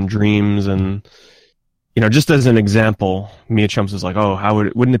hopes and dreams, and just as an example, Mia Chums was like, "Oh,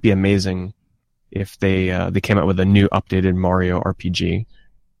 wouldn't it be amazing if they came out with a new updated Mario RPG?"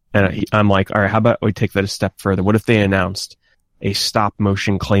 And I'm like, all right, how about we take that a step further? What if they announced a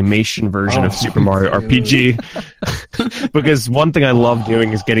stop-motion claymation version of Super Mario RPG? Because one thing I love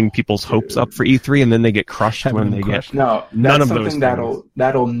doing is getting people's hopes up for E3, and then they get crushed when they get none of those things.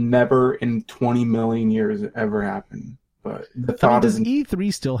 That'll never in 20 million years ever happen. But the thought does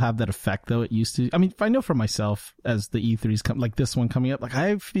E3 still have that effect though? It used to. I mean, I know for myself, as the E3s come, like this one coming up, like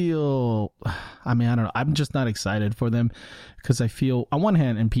I feel. I mean, I don't know. I'm just not excited for them because I feel, on one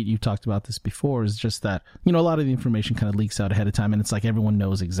hand, and Pete, you've talked about this before, is just that a lot of the information kind of leaks out ahead of time, and it's like everyone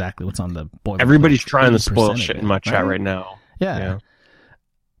knows exactly what's on the boilerplate. Everybody's trying to spoil shit in my chat right now. Yeah.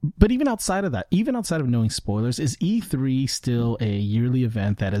 But even outside of that, even outside of knowing spoilers, is E3 still a yearly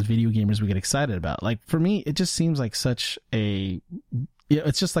event that as video gamers we get excited about? Like for me, it just seems like such a,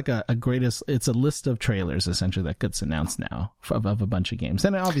 it's just like a greatest, it's a list of trailers essentially that gets announced now of a bunch of games.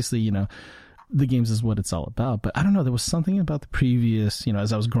 And obviously, the games is what it's all about. But I don't know, there was something about the previous,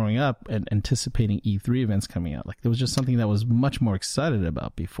 as I was growing up and anticipating E3 events coming out, like there was just something that was much more excited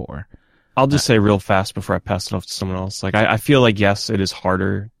about before. I'll just say real fast before I pass it off to someone else. Like, I feel like, yes, it is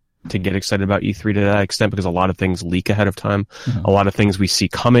harder to get excited about E3 to that extent because a lot of things leak ahead of time. Mm-hmm. A lot of things we see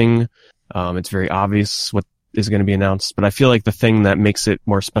coming. It's very obvious what is going to be announced. But I feel like the thing that makes it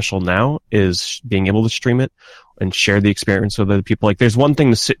more special now is being able to stream it and share the experience with other people. Like, there's one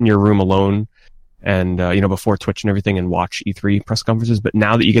thing to sit in your room alone and, before Twitch and everything and watch E3 press conferences. But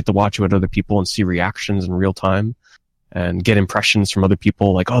now that you get to watch it with other people and see reactions in real time, and get impressions from other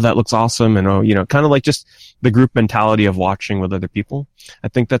people like, oh, that looks awesome. And, kind of like just the group mentality of watching with other people. I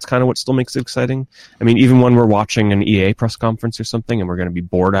think that's kind of what still makes it exciting. I mean, even when we're watching an EA press conference or something and we're going to be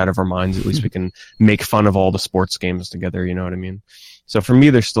bored out of our minds, at least we can make fun of all the sports games together. You know what I mean? So for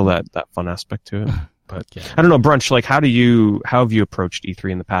me, there's still that fun aspect to it. But Yeah. I don't know, Brunch. Like, how have you approached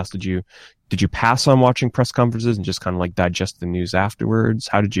E3 in the past? Did you pass on watching press conferences and just kind of like digest the news afterwards?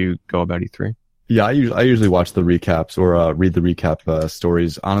 How did you go about E3? Yeah, I usually watch the recaps or read the recap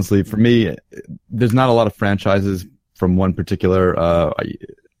stories. Honestly, for me, there's not a lot of franchises from one particular,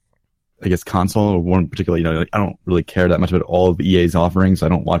 I guess, console or one particular. I don't really care that much about all of EA's offerings. I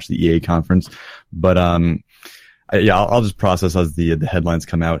don't watch the EA conference, but I'll just process as the headlines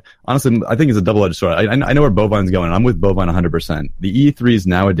come out. Honestly, I think it's a double-edged sword. I know where Bovine's going. I'm with Bovine 100%. The E3s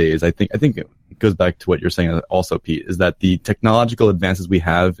nowadays, I think it goes back to what you're saying also, Pete, is that the technological advances we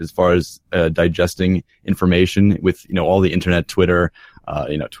have as far as digesting information with all the internet, Twitter,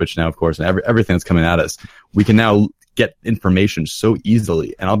 Twitch now, of course, and everything that's coming at us, we can now get information so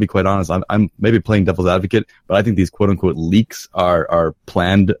easily. And I'll be quite honest, I'm maybe playing devil's advocate, but I think these quote unquote leaks are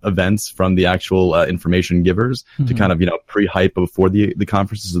planned events from the actual information givers to kind of, pre-hype before the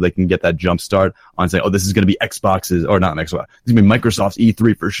conferences so they can get that jump start on saying, oh, this is going to be Xbox's, or not Xbox, this is going to be Microsoft's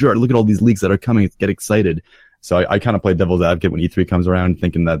E3 for sure. Look at all these leaks that are coming. Get excited. So I kind of play devil's advocate when E3 comes around,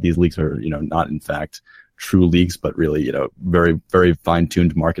 thinking that these leaks are, not in fact true leaks, but really, very, very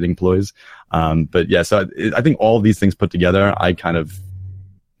fine-tuned marketing ploys. But yeah, so I think all of these things put together, I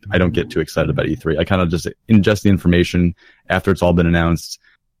don't get too excited about E3. I kind of just ingest the information after it's all been announced,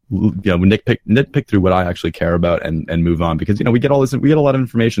 nitpick through what I actually care about and move on, because, we get all this, we get a lot of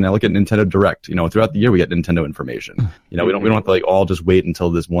information. I look at Nintendo Direct, throughout the year we get Nintendo information. We don't have to all just wait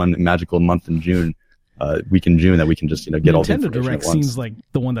until this one magical month in June. Week in June that we can just get all the information Nintendo Direct at once. seems like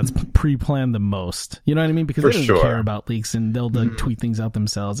the one that's pre-planned the most. You know what I mean? Because they don't care about leaks and they'll tweet things out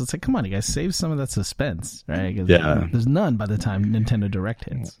themselves. It's like, come on, you guys, save some of that suspense, right? 'Cause there's none by the time Nintendo Direct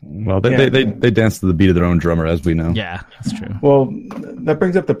hits. Well, they dance to the beat of their own drummer, as we know. Yeah, that's true. Well, that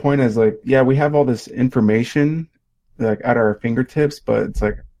brings up the point is we have all this information at our fingertips, but it's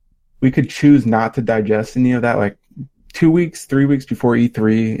like we could choose not to digest any of that. 2 weeks, 3 weeks before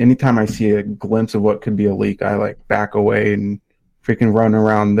E3, anytime I see a glimpse of what could be a leak, I back away and freaking run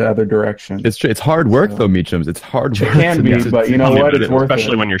around the other direction. It's true. It's hard work though, Meachums. It's hard work. It can be, but you know what? It's worth it.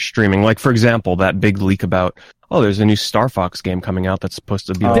 Especially when you're streaming. Like, for example, that big leak about, there's a new Star Fox game coming out that's supposed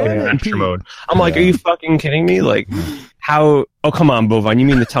to be adventure mode. I'm like, are you fucking kidding me? Like, how? Oh, come on, Bovine. You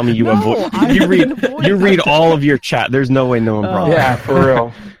mean to tell me you read all of your chat? There's no way no one brought that. Yeah, for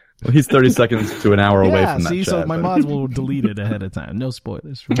real. Well, he's 30 seconds to an hour away from that chat. So my mods will delete it ahead of time. No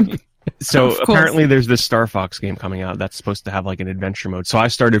spoilers for me. So apparently there's this Star Fox game coming out that's supposed to have an adventure mode. So I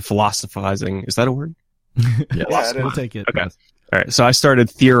started philosophizing. Is that a word? Yes, we'll take it. Okay. All right. So I started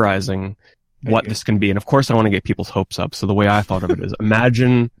theorizing what this can be. And of course I want to get people's hopes up. So the way I thought of it is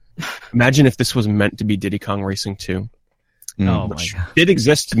imagine if this was meant to be Diddy Kong Racing 2. Which did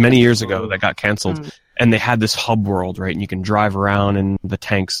exist many years ago that got canceled. And they had this hub world, right? And you can drive around in the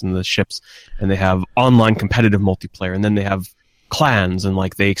tanks and the ships, and they have online competitive multiplayer, and then they have clans, and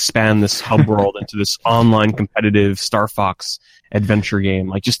they expand this hub world into this online competitive Star Fox adventure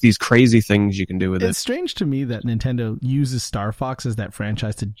game. Just these crazy things you can do with it. It's strange to me that Nintendo uses Star Fox as that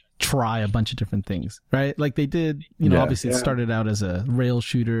franchise to try a bunch of different things, right? Like they did, obviously it started out as a rail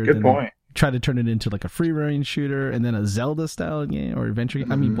shooter. Good point. Tried to turn it into a free range shooter and then a Zelda style game or adventure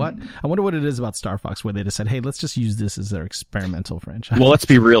game. I mean, what? I wonder what it is about Star Fox where they just said, hey, let's just use this as their experimental franchise. Well, let's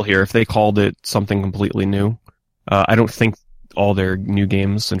be real here. If they called it something completely new, I don't think all their new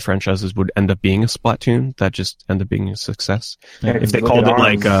games and franchises would end up being a Splatoon. That just end up being a success. Yeah, if they called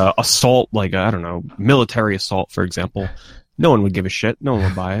it assault, I don't know, military assault, for example, no one would give a shit. No one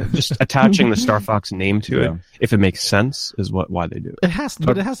would buy it. Just attaching the Star Fox name to it, if it makes sense, is why they do it. It has to,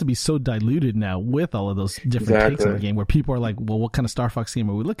 but it has to be so diluted now with all of those different takes on the game where people are like, well, what kind of Star Fox game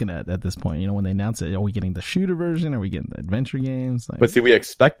are we looking at this point? When they announce it, are we getting the shooter version? Are we getting the adventure games? But see, we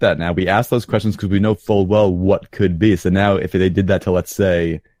expect that now. We ask those questions because we know full well what could be. So now if they did that to, let's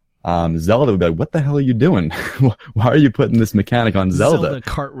say, Zelda would be like, what the hell are you doing? Why are you putting this mechanic on Zelda? Zelda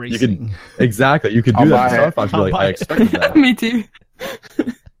kart racing. You could do that to Star Fox. I expected that. Me too.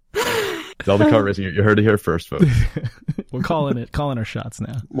 Zelda kart racing. You heard it here first, folks. We're calling our shots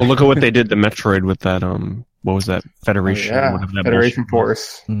now. Well, look at what they did to Metroid with that, what was that? Federation? Federation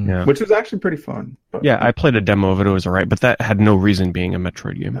Force. Yeah. Which was actually pretty fun. But, yeah, I played a demo of it. It was alright, but that had no reason being a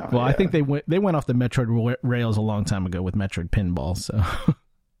Metroid game. I think they went off the Metroid rails a long time ago with Metroid Pinball, so...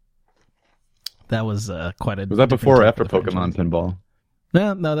 That was quite a... Was that before or after Pokemon Pinball?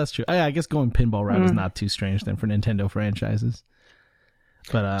 No, that's true. I guess going pinball route is not too strange then for Nintendo franchises.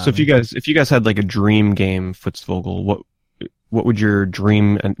 But so if you guys had a dream game, Footsvogel, what would your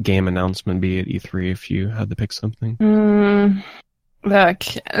dream game announcement be at E3 if you had to pick something? Look,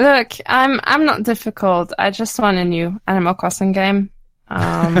 I'm not difficult. I just want a new Animal Crossing game.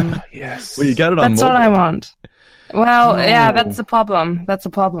 Yes. Well, you got it on That's mobile. what I want. Well, No. yeah, that's the problem.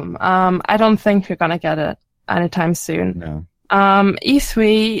 I don't think we're gonna get it anytime soon. No.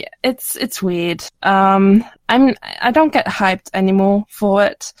 E3, it's weird. I don't get hyped anymore for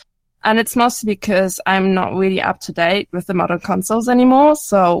it. And it's mostly because I'm not really up to date with the modern consoles anymore.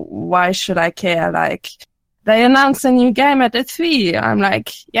 So why should I care? Like, they announced a new game at E3. I'm like,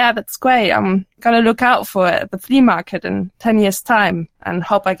 yeah, that's great. I'm gonna look out for it at the flea market in 10 years time and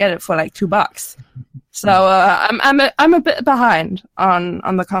hope I get it for like $2. So, I'm a bit behind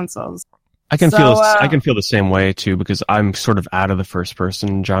on the consoles. I can So, feel the same way too, because I'm sort of out of the first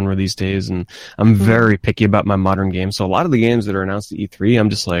person genre these days, and I'm very picky about my modern games. So a lot of the games that are announced at E3, I'm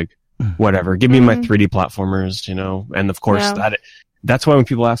just like, whatever, give me my 3D platformers, you know. And of course that's why when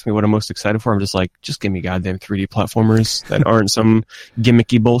people ask me what I'm most excited for, I'm just like, just give me goddamn 3D platformers that aren't some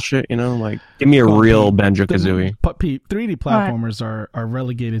gimmicky bullshit, you know. Like, give me a real Banjo-Kazooie. But Pete, 3D platformers are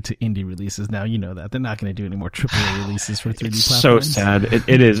relegated to indie releases now. You know that they're not going to do any more AAA releases for 3D It's platforms. so sad.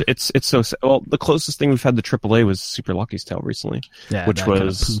 It is. It's so sad. Well, the closest thing we've had to AAA was Super Lucky's Tale recently, Yeah, which that kinda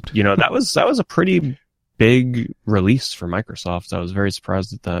was, pooped. you know, that was a pretty big release for Microsoft. I was very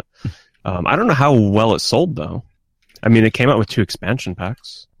surprised at that. I don't know how well it sold though. I mean, it came out with 2 expansion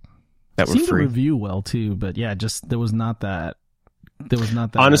packs that were Seemed to free. review well too, but yeah, just there was not that.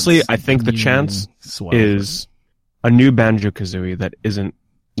 Honestly, I think the community chance swell for it. is a new Banjo-Kazooie that isn't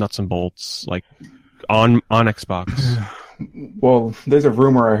nuts and bolts, like on Xbox. Well, there's a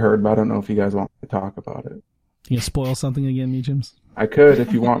rumor I heard, but I don't know if you guys want to talk about it. You gonna spoil something again, Meachums? I could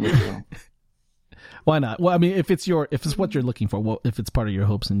if you want me to. Why not? Well, I mean, if it's what you're looking for, well, if it's part of your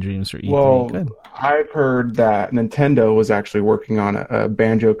hopes and dreams for E3, Well, good. I've heard that Nintendo was actually working on a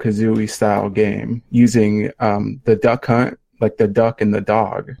Banjo-Kazooie style game using the Duck Hunt, like the duck and the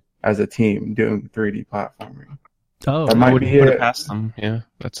dog, as a team doing 3D platforming. Oh, That I might wouldn't be put it it. past them. Yeah,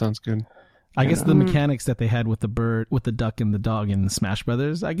 that sounds good. I guess the Mm. mechanics that they had with the duck and the dog in Smash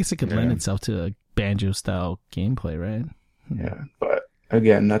Brothers, I guess it could lend Yeah. itself to a Banjo style gameplay, right? Yeah, but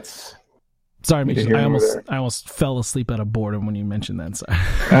again, that's Sorry, Need to Meachums, hear I more almost there. I almost fell asleep out of boredom when you mentioned that.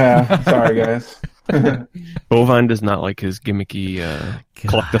 Sorry. sorry guys. Bovine does not like his gimmicky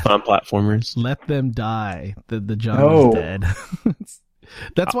collectathon platformers. Let them die. The John No. is dead.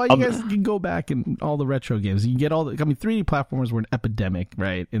 That's why you guys can go back in all the retro games. You can get all the. I mean, 3D platformers were an epidemic,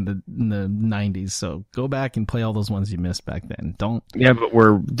 right, in the 90s. So go back and play all those ones you missed back then. Don't. Yeah, but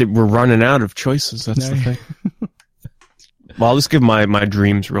we're running out of choices. That's the thing. Well, I'll just give my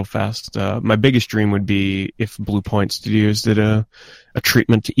dreams real fast. My biggest dream would be if Blue Point Studios did a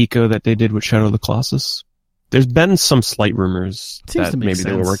treatment to Eco that they did with Shadow of the Colossus. There's been some slight rumors Seems that to make maybe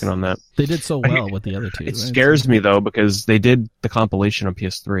they were sense. working on that. They did so well with the other two. It right? scares me though, because they did the compilation on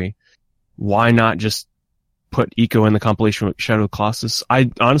PS3. Why not just put Eco in the compilation with Shadow of the Colossus?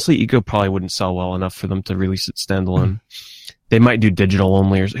 Honestly, Eco probably wouldn't sell well enough for them to release it standalone. They might do digital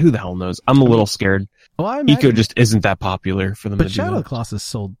only, or who the hell knows? I'm a little scared. Well, I Eco imagine, just isn't that popular for them but to do Shadow of that. the Colossus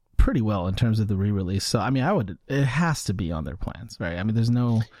sold pretty well in terms of the re-release. So I mean, it has to be on their plans, right? I mean, there's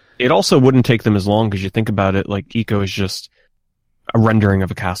no. It also wouldn't take them as long because you think about it, like Eco is just a rendering of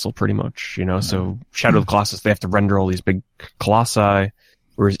a castle pretty much, you know? So Shadow of the Colossus, they have to render all these big colossi,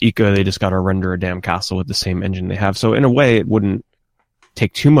 whereas Eco, they just got to render a damn castle with the same engine they have. So in a way, it wouldn't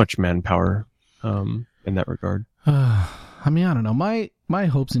take too much manpower in that regard. I mean, I don't know. My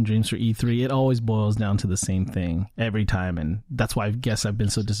hopes and dreams for E3, it always boils down to the same thing every time, and that's why I guess I've been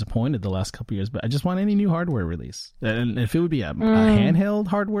so disappointed the last couple of years. But I just want any new hardware release, and if it would be a handheld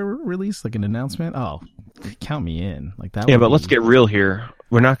hardware release, like an announcement, oh, count me in. Like that. Yeah, would but be- let's get real here.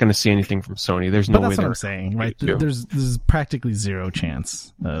 We're not going to see anything from Sony. There's no But way that's what they're I'm saying, right? Yeah. There's practically zero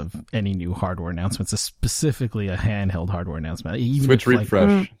chance of any new hardware announcements, specifically a handheld hardware announcement. Even Switch if, like,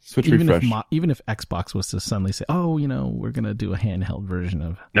 refresh. Switch even refresh. even if Xbox was to suddenly say, "Oh, you know, we're gonna do a handheld version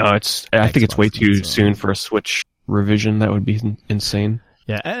of," No, I think it's way Xbox too console. soon for a Switch revision. That would be insane.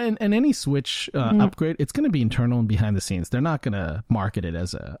 yeah, and any Switch upgrade, it's gonna be internal and behind the scenes. They're not gonna market it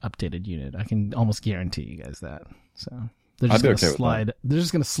as a updated unit. I can almost guarantee you guys that. So they're I'd just be gonna okay with slide. They're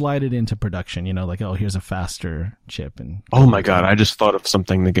just gonna slide it into production. You know, like, oh, here's a faster chip, and Oh my god, I just thought of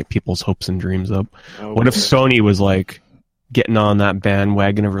something to get people's hopes and dreams up. What if Sony was like getting on that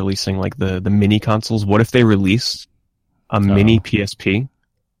bandwagon of releasing like the mini consoles? What if they released a mini PSP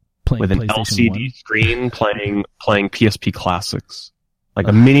playing with an PlayStation LCD 1. screen playing PSP classics? Like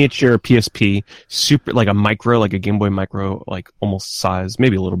a miniature PSP, super like a micro, like a Game Boy Micro, like almost size,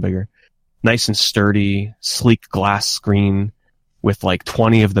 maybe a little bigger. Nice and sturdy, sleek glass screen with like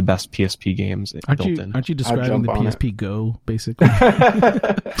 20 of the best PSP games built in. Aren't you describing jump the on it. PSP Go basically?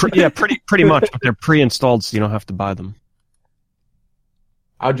 Yeah, pretty much, but they're pre-installed, so you don't have to buy them.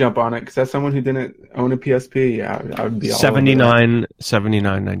 I'll jump on it because as someone who didn't own a PSP, I would be all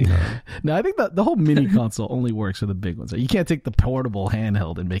 $79.99. No, I think the whole mini console only works for the big ones. You can't take the portable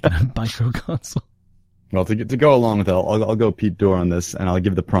handheld and make it a micro console. Well, to go along with that, I'll go Pete Dorr on this, and I'll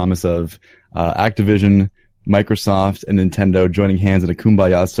give the promise of Activision, Microsoft, and Nintendo joining hands in a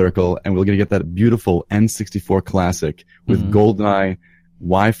kumbaya circle, and we're going to get that beautiful N64 classic with GoldenEye,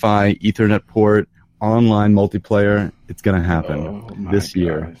 Wi-Fi, Ethernet port, online multiplayer. It's going to happen this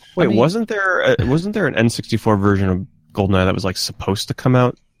year. Wait, wasn't there an N64 version of GoldenEye that was like supposed to come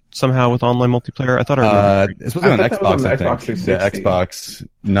out somehow with online multiplayer? I thought I remember. It's supposed to be on Xbox, I think. Xbox 360. Yeah, Xbox,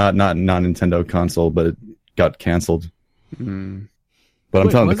 not Nintendo console, but it got canceled. But I'm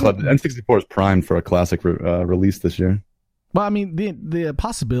telling the club, N64 is primed for a classic release this year. Well, I mean, the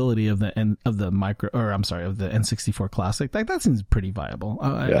possibility of the N64 Classic, that seems pretty viable.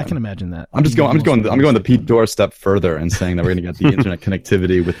 I can imagine that. I'm going the Pete Dorr step further and saying that we're going to get the internet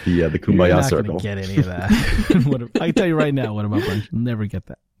connectivity with the Kumbaya circle. You're not going to get any of that. I can tell you right now, what about Bunch? You'll never get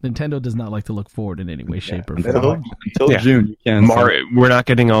that. Nintendo does not like to look forward in any way, shape, or form. Until June, you can. We're not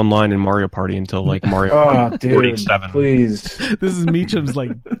getting online in Mario Party until like Mario Party 47. Please. This is Meacham's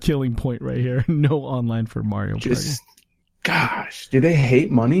like killing point right here. No online for Mario Party. Gosh, do they hate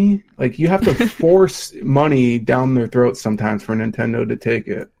money? Like, you have to force money down their throats sometimes for Nintendo to take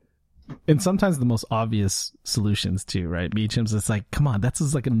it. And sometimes the most obvious solutions too, right? Meacham's, it's like, come on, that's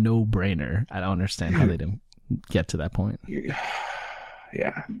just like a no-brainer. I don't understand how they didn't get to that point.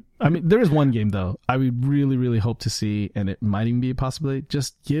 Yeah. I mean, there is one game though I would really, really hope to see, and it might even be a possibility.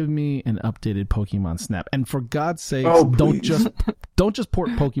 Just give me an updated Pokemon Snap, and for God's sakes, don't just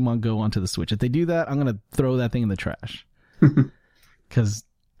port Pokemon Go onto the Switch. If they do that, I'm gonna throw that thing in the trash. Because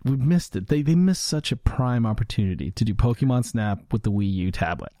we missed it. They missed such a prime opportunity to do Pokemon Snap with the Wii U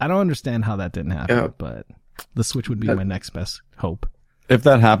tablet. I don't understand how that didn't happen, but the Switch would be my next best hope. If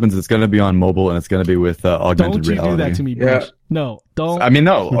that happens, it's going to be on mobile and it's going to be with augmented reality. Don't you do that to me, Bruce. No, don't. I mean,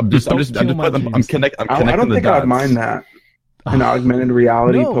 no. I'm connecting I don't think I'd mind that. An augmented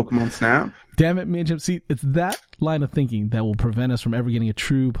reality No. Pokemon Snap. Damn it, Meacham. See, it's that line of thinking that will prevent us from ever getting a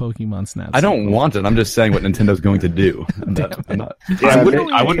true Pokemon Snap. I don't want it. I'm just saying what Nintendo's going to do.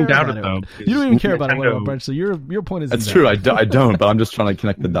 I wouldn't doubt it though. You don't even care about it, Bunch. So your point is That's true. I don't, but I'm just trying to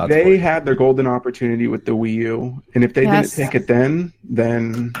connect the dots. They had their golden opportunity with the Wii U, and if they didn't take it then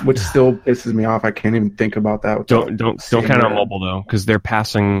which still pisses me off. I can't even think about that. Don't count on mobile though, because they're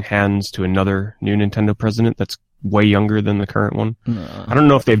passing hands to another new Nintendo president that's way younger than the current one. I don't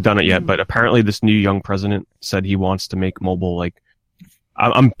know if they've done it yet, but apparently this new young president said he wants to make mobile like,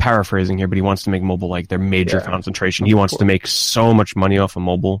 I'm paraphrasing here, but he wants to make mobile like their major concentration. He wants to make so much money off of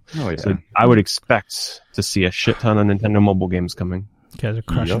mobile. So I would expect to see a shit ton of Nintendo mobile games coming. You guys are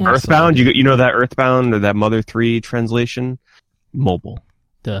crushing Earthbound, you know that Earthbound or that Mother 3 translation? Mobile.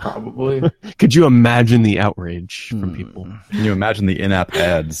 Probably. Could you imagine the outrage from people? Can you imagine the in-app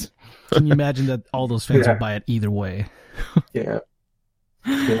ads? Can you imagine that all those fans will buy it either way? Yeah.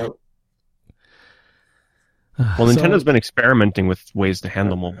 Well, Nintendo's been experimenting with ways to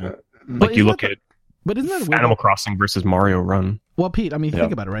handle mobile. Like you look at Animal Crossing versus Mario Run. Well, Pete, I mean,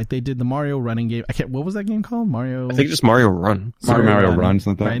 think about it, right? They did the Mario running game. What was that game called? I think just Mario Run. Mario Run,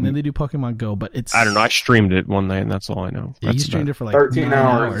 something. Right, and then they do Pokemon Go, but it's... I don't know. I streamed it one night, and that's all I know. Yeah, you streamed it for like 13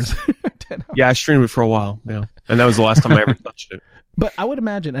 hours. 10 hours. Yeah, I streamed it for a while. Yeah, and that was the last time I ever touched it. But I would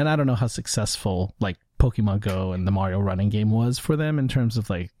imagine, and I don't know how successful like Pokemon Go and the Mario running game was for them in terms of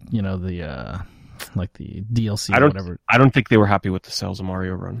like, you know, the like the DLC or whatever. I don't think they were happy with the sales of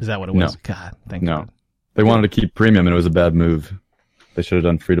Mario Run. Is that what it was? God, thank God. They wanted to keep premium, and it was a bad move. They should have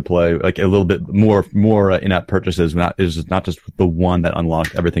done free to play, like a little bit more in-app purchases. Not just the one that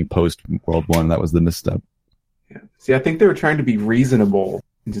unlocked everything post World 1. That was the misstep. Yeah. See, I think they were trying to be reasonable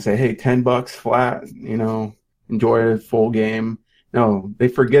and to say, hey, $10 flat, you know, enjoy a full game. No, they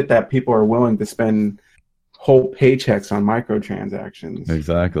forget that people are willing to spend whole paychecks on microtransactions.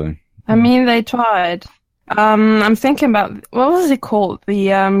 Exactly. I mean, they tried. I'm thinking about, what was it called? The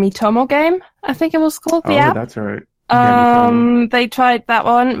Miitomo game, I think it was called. The app. That's right. They tried that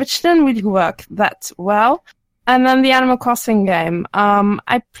one, which didn't really work that well. And then the Animal Crossing game.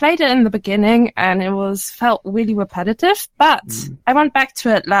 I played it in the beginning, and it felt really repetitive. But I went back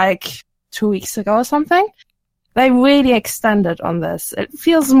to it like 2 weeks ago or something. They really extended on this. It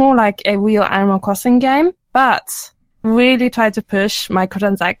feels more like a real Animal Crossing game, but really try to push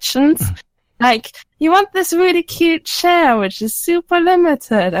microtransactions. Like, you want this really cute chair, which is super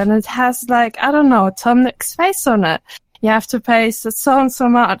limited, and it has, like, I don't know, Tomnic's face on it. You have to pay so and so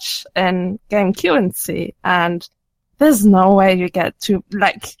much in game currency, and there's no way you get to,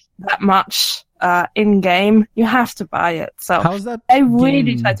 like, that much in game, you have to buy it. So How's that? I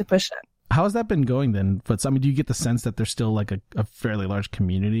really try to push it. How has that been going then? But I mean, do you get the sense that there's still like a fairly large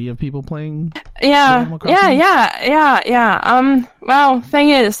community of people playing? Yeah. Well, thing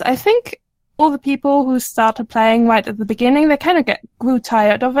is, I think all the people who started playing right at the beginning, they kind of grew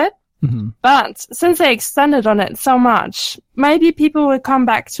tired of it. Mm-hmm. But since they extended on it so much, maybe people will come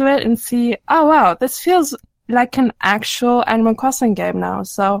back to it and see, oh wow, this feels like an actual Animal Crossing game now.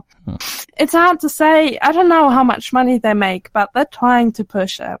 So it's hard to say. I don't know how much money they make, but they're trying to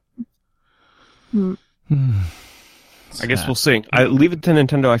push it. I guess we'll see. I leave it to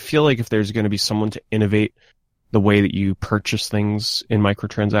Nintendo. I feel like if there's going to be someone to innovate the way that you purchase things in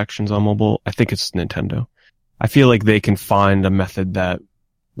microtransactions on mobile, I think it's Nintendo. I feel like they can find a method that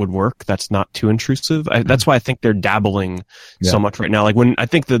would work that's not too intrusive. That's why I think they're dabbling so much right now. Like when I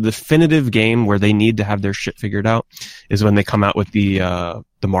think the definitive game where they need to have their shit figured out is when they come out with the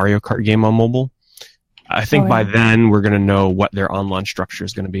Mario Kart game on mobile. I think by then we're going to know what their online structure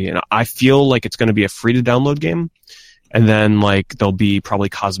is going to be. And I feel like it's going to be a free to download game. And then like there'll be probably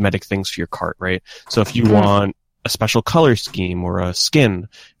cosmetic things for your cart, right? So if you want a special color scheme or a skin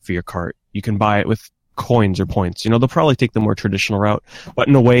for your cart, you can buy it with coins or points. They'll probably take the more traditional route, but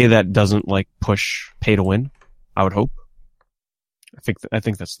in a way that doesn't like push pay to win, I would hope. I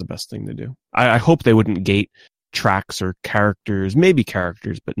think that's the best thing to do. I hope they wouldn't gate tracks or characters, maybe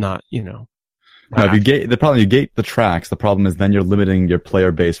characters, but not, No, if you gate the tracks, the problem is then you're limiting your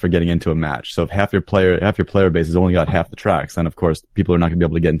player base for getting into a match. So if half your player base has only got half the tracks, then of course people are not going to be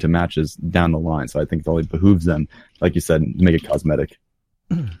able to get into matches down the line. So I think it only behooves them, like you said, to make it cosmetic.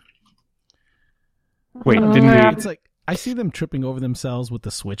 Wait, didn't we? It's like I see them tripping over themselves with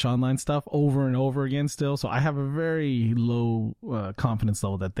the Switch Online stuff over and over again still, so I have a very low confidence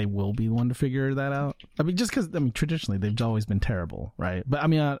level that they will be the one to figure that out. I mean, just because, traditionally, they've always been terrible, right? But,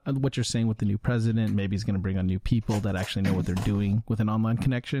 what you're saying with the new president, maybe he's going to bring on new people that actually know what they're doing with an online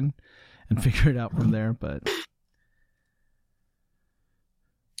connection and figure it out from there, but...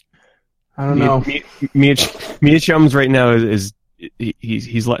 I don't know. Mia Chums right now is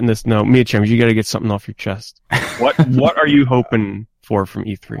he's letting us know. Mia Chums, you got to get something off your chest. What are you hoping for from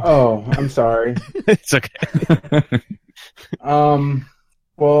E3? Oh, I'm sorry. It's okay.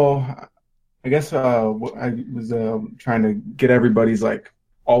 Well, I guess I was trying to get everybody's like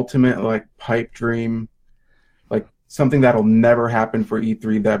ultimate like pipe dream, like something that'll never happen for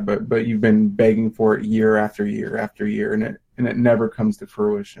E3 but you've been begging for it year after year after year, and it never comes to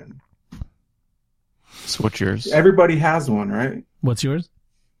fruition. So what's yours? Everybody has one, right? What's yours?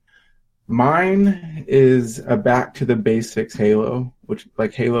 Mine is a back to the basics Halo, which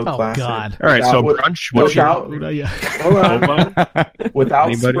like Halo Classic. God. All right, so Brunch, what's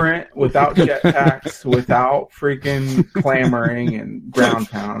without sprint, without jetpacks, without freaking clamoring and ground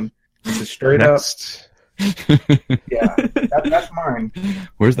pound. It's a straight up. Yeah, that's mine.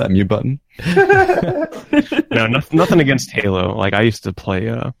 Where's that mute button? No, nothing against Halo. Like I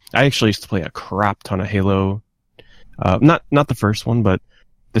actually used to play a crap ton of Halo. Not the first one, but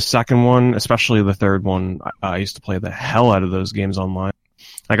the second one, especially the third one. I used to play the hell out of those games online.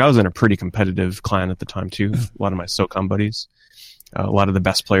 Like I was in a pretty competitive clan at the time too. A lot of my SOCOM buddies. A lot of the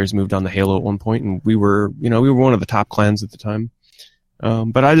best players moved on to Halo at one point, and we were one of the top clans at the time.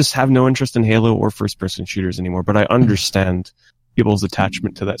 But I just have no interest in Halo or first-person shooters anymore. But I understand people's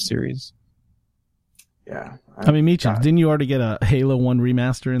attachment to that series. Yeah. Meechum, didn't you already get a Halo 1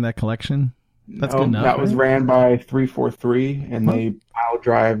 remaster in that collection? That's good enough. That was ran by 343, and they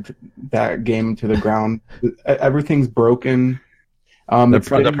power-drived that game to the ground. Everything's broken. They're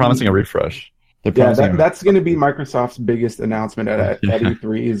promising a refresh. That's going to be Microsoft's biggest announcement at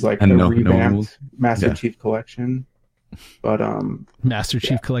E3 is like the revamped Master Chief Collection. But Master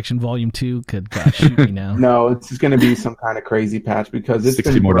Chief Collection Volume 2 could shoot me now. No, it's just going to be some kind of crazy patch because it's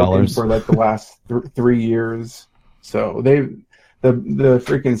been broken for like the last 3 years. So the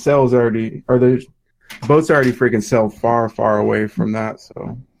freaking cells the boats already freaking sell far away from that.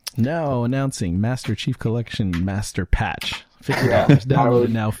 So now announcing Master Chief Collection Master Patch, $50. Download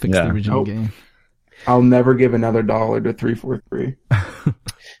it now. Fix the original game. I'll never give another $1 to 343.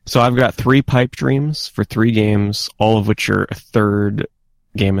 So I've got 3 pipe dreams for 3 games, all of which are a third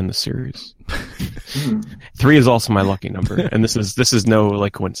game in the series. 3 is also my lucky number, and this is no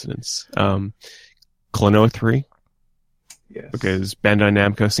like coincidence. Klonoa 3. Yes. Because Bandai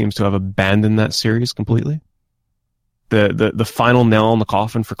Namco seems to have abandoned that series completely. The final nail in the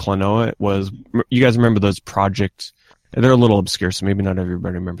coffin for Klonoa was, you guys remember those projects? They're a little obscure, so maybe not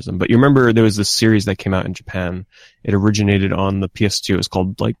everybody remembers them. But you remember there was this series that came out in Japan. It originated on the PS2. It was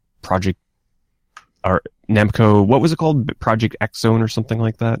called like Project Namco, what was it called? Project X Zone or something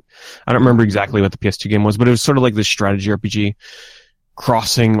like that. I don't remember exactly what the PS2 game was, but it was sort of like this strategy RPG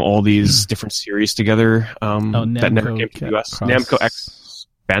crossing all these different series together. That never came to the US. Namco X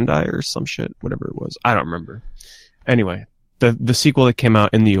Bandai or some shit, whatever it was. I don't remember. Anyway, the sequel that came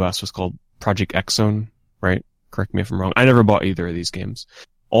out in the US was called Project X Zone, right? Correct me if I'm wrong. I never bought either of these games.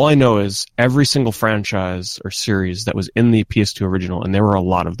 All I know is every single franchise or series that was in the PS2 original, and there were a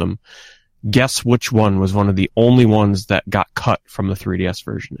lot of them, guess which one was one of the only ones that got cut from the 3DS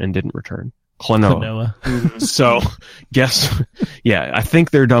version and didn't return? Klonoa. So, yeah, I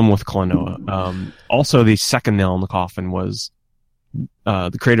think they're done with Klonoa. Also, the second nail in the coffin was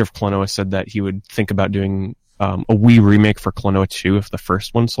the creator of Klonoa said that he would think about doing a Wii remake for Klonoa 2 if the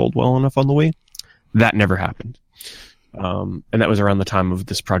first one sold well enough on the Wii. That never happened. And that was around the time of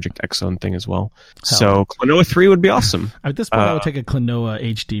this Project X Zone thing as well. So Klonoa 3 would be awesome. At this point, I would take a Klonoa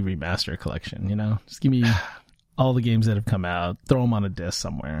HD remaster collection, you know? Just give me all the games that have come out, throw them on a disc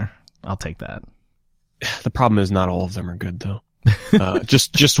somewhere. I'll take that. The problem is not all of them are good, though.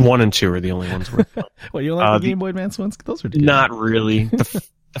 Just 1 and 2 are the only ones worth it. Well, you like the Game Boy Advance ones? Those are good. Not really.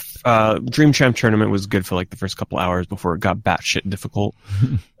 The Dream Champ tournament was good for like the first couple hours before it got batshit difficult.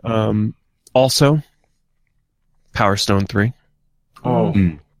 Also, Power Stone 3. Oh,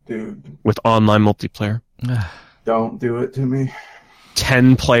 dude. With online multiplayer. Don't do it to me.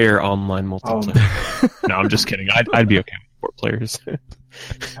 10-player online multiplayer. No, I'm just kidding. I'd be okay with 4 players.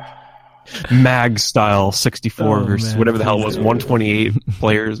 Mag style 64 versus whatever the hell it was, 128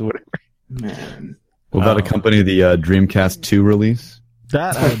 players or whatever. Man. Will that accompany the Dreamcast 2 release?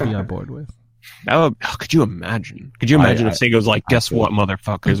 That I would be on board with. Could you imagine? Could you imagine if Sega's like, guess what,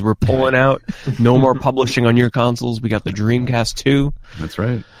 motherfuckers? We're pulling out. No more publishing on your consoles. We got the Dreamcast 2. That's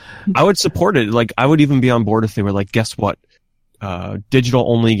right. I would support it. Like, I would even be on board if they were like, guess what?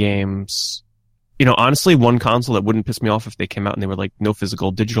 Digital only games. You know, honestly, one console that wouldn't piss me off if they came out and they were like, no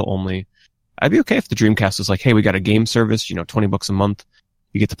physical, digital only. I'd be okay if the Dreamcast was like, hey, we got a game service, you know, $20 a month.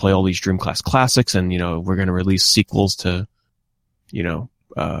 You get to play all these Dreamcast classics, and, you know, we're going to release sequels to, you know,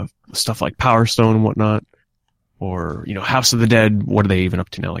 stuff like Power Stone and whatnot. Or, you know, House of the Dead, what are they even up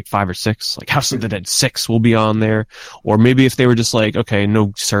to now? Like 5 or 6? Like House of the Dead 6 will be on there. Or maybe if they were just like, okay,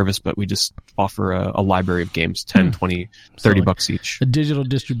 no service, but we just offer a library of games, 10, 20, 30 bucks each. A digital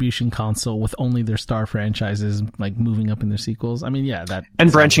distribution console with only their star franchises, like moving up in their sequels. I mean, yeah, that.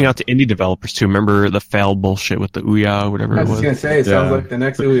 And branching out to indie developers too. Remember the failed bullshit with the Ouya, whatever it was? I was going to say, it sounds like the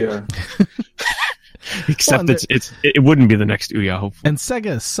next Ouya. Except it wouldn't be the next Ouya, hopefully. And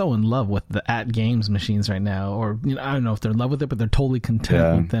Sega is so in love with the @Games machines right now, or you know, I don't know if they're in love with it, but they're totally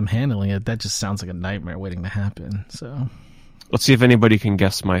content with them handling it. That just sounds like a nightmare waiting to happen. So let's see if anybody can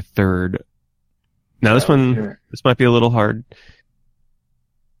guess my third. Now this might be a little hard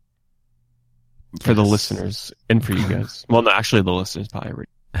for the listeners and for you guys. Well, no, actually the listeners probably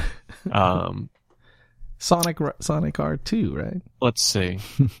already. Sonic R2, right? Let's see.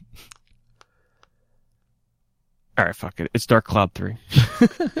 All right, fuck it. It's Dark Cloud 3.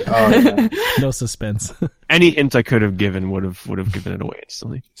 No suspense. Any hint I could have given would have given it away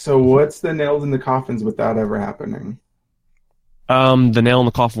instantly. So what's the nails in the coffins with that ever happening? The nail in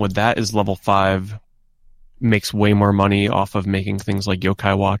the coffin with that is Level 5 makes way more money off of making things like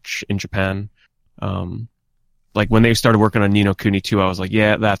Yokai Watch in Japan. Like when they started working on Ni no Kuni 2, I was like,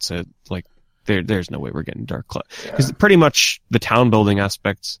 yeah, that's it. Like there's no way we're getting Dark Cloud. Because pretty much the town building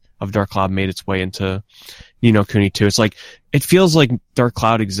aspects of Dark Cloud made its way into Ni no Kuni 2. It's like, it feels like Dark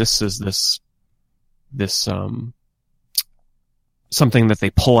Cloud exists as this something that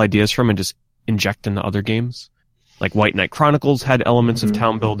they pull ideas from and just inject into other games. Like White Knight Chronicles had elements of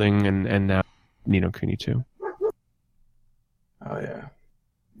town building, and now Ni no Kuni 2. Oh yeah.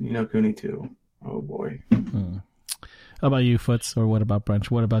 Ni no Kuni 2. Oh boy. How about you, Foots, or what about Brunch?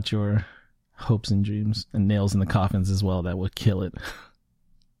 What about your hopes and dreams and nails in the coffins as well that would kill it?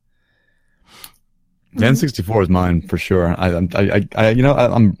 The N64 is mine for sure.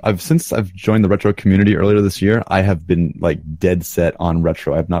 Since I've joined the retro community earlier this year, I have been like dead set on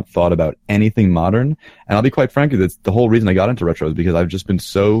retro. I have not thought about anything modern, and I'll be quite frank with you, that's the whole reason I got into retro is because I've just been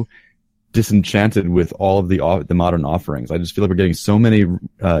so disenchanted with all of the modern offerings. I just feel like we're getting so many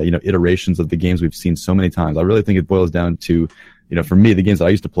iterations of the games we've seen so many times. I really think it boils down to, you know, for me, the games that I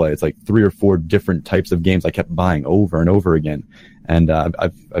used to play, it's like 3 or 4 different types of games I kept buying over and over again, and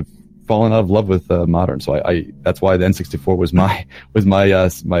I've fallen out of love with modern. So I that's why the N64 was my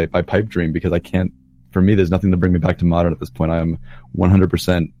pipe dream, because I can't. For me, there's nothing to bring me back to modern at this point. I am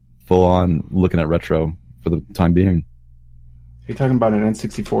 100% full on looking at retro for the time being. You're talking about an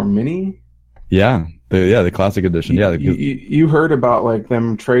N64 Mini? Yeah, The classic edition. Yeah, You heard about like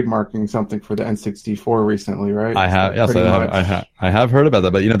them trademarking something for the N64 recently, right? I have. Yes, Pretty much. I have heard about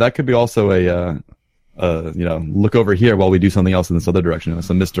that. But that could be also a look over here while we do something else in this other direction.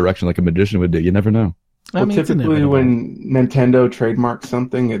 Some misdirection, like a magician would do. You never know. Well, it's typically inevitable. when Nintendo trademarks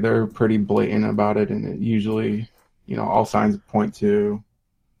something, they're pretty blatant about it, and it usually, all signs point to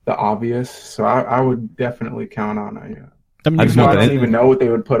the obvious. So I would definitely count on a. I mean, I you just feel- know I that don't even know what they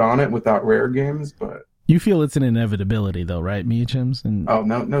would put on it without rare games, but you feel it's an inevitability, though, right, Meachims? And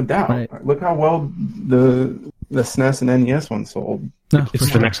no doubt. Right. Look how well the SNES and NES one sold. no, It's for the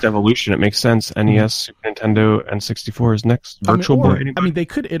sure. next evolution. It makes sense. NES, Super Nintendo, and 64 is next. Virtual Boy. I mean, they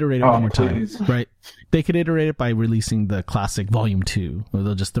could iterate it Oh, one more please. time, right? They could iterate it by releasing the classic Volume 2, where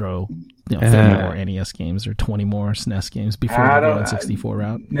they'll just throw 30 more NES games or 20 more SNES games before I they go don't- on 64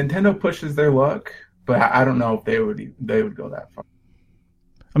 route. Nintendo pushes their luck, but I don't know if they would go that far.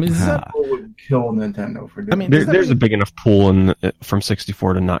 I mean, is that, People would kill Nintendo for doing. I mean, that. There's a big enough pool from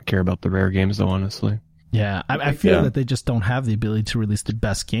 64 to not care about the rare games, though, honestly. yeah, I feel Yeah. that they just don't have the ability to release the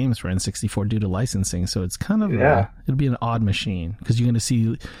best games for N64 due to licensing. So it's kind of, Yeah. it'd be an odd machine because you're going to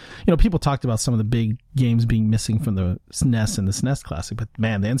see, people talked about some of the big games being missing from the SNES and the SNES Classic, but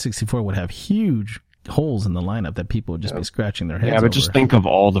man, the N64 would have huge holes in the lineup that people would just be scratching their heads Yeah, but just over. think of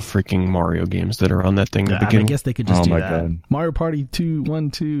all the freaking Mario games that are on that thing Yeah, to I mean, begin I guess they could just Oh do my that. God. Mario Party 2, 1,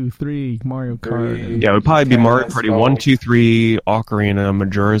 2, 3, Mario Kart. Three. Yeah, it would probably be Tennis, Mario Party golf. 1, 2, 3, Ocarina,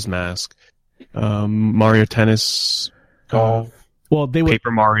 Majora's Mask, Mario Tennis, golf. Well, they would.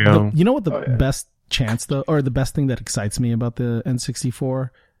 Paper Mario. You know what the Oh, yeah. best chance though, or the best thing that excites me about the N64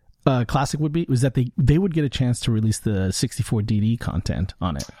 Classic would be was that they would get a chance to release the 64 DD content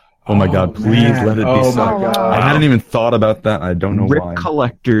on it. Oh my God! Please man. let it be. Oh so. my God. I hadn't even thought about that. I don't know Rip why.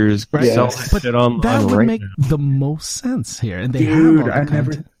 collectors Right. sell Yes. that shit online That would right make now. the most sense here, and they have Dude, all the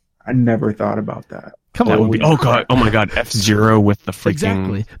content. I never thought about that. Come That on, would be. Oh god! Oh my god! F-Zero with the freaking.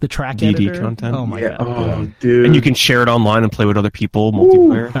 exactly the track DD editor. content. Oh my Yeah. god! Oh, dude. And you can share it online and play with other people,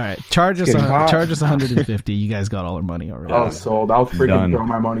 multiplayer. All right, charge us Getting hot. 150. You guys got all our money already. Oh, sold. I'll freaking Done. throw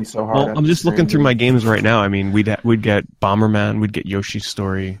my money so hard. Well, at I'm the just looking through stream. my games right now. I mean, we'd get Bomberman, we'd get Yoshi's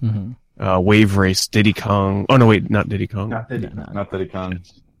Story, Mhm. Wave Race, Diddy Kong. Oh no, wait, not Diddy Kong. Not that- Yeah, no. Not Diddy Kong,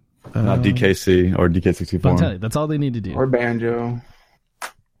 Uh, not DKC or But I'm DK64. telling you, that's all they need to do. Or Banjo.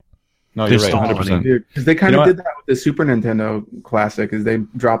 No, They're you're right. still 100%. Dude, because they kind You of know did that with the Super Nintendo Classic, is they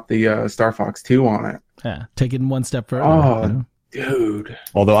dropped the Star Fox 2 on it. Yeah, take it one step further. Oh, you know? Dude.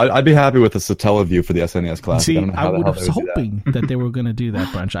 Although I'd be happy with a Satellaview for the SNES Classic. See, don't know I how the hell was they would do that. hoping that they were going to do that,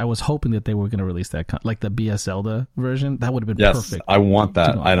 Brunch. I was hoping that they were going to release that, like the BS Zelda version. That would have been Yes, perfect. I want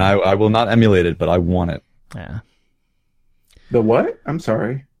that, No. and I will not emulate it, but I want it. Yeah. The what? I'm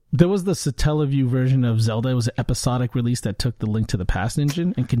sorry. There was the Satellaview version of Zelda. It was an episodic release that took the Link to the Past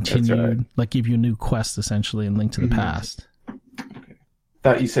engine and continued, right. like, give you a new quest essentially in Link to the Past.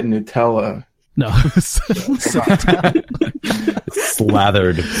 Thought you said Nutella. No,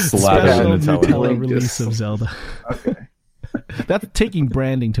 Slathered special in Nutella. Nutella Link release just- of Zelda. Okay. That's taking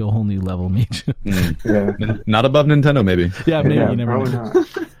branding to a whole new level, Meech. Mm. Yeah. Not above Nintendo, maybe. Yeah, maybe Yeah, you never probably know. not.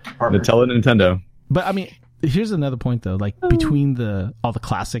 Partner. Nutella, Nintendo. But I mean, here's another point though. Like between all the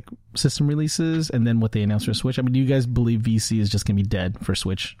classic system releases and then what they announced for Switch. I mean, do you guys believe VC is just gonna be dead for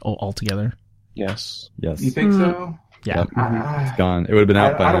Switch altogether? Yes. Yes, You think so? Yeah. Yep. I, it's gone. It would have been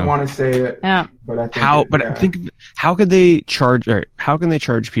out by I don't now. want to say it, Yeah. but I think How? it- But yeah. think, how could they charge? Or how can they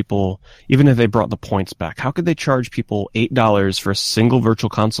charge people? Even if they brought the points back, how could they charge people $8 for a single virtual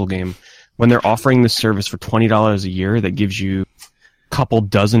console game when they're offering this service for $20 a year that gives you a couple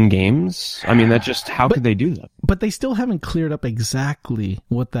dozen games? I mean, that just how could they do that? But they still haven't cleared up exactly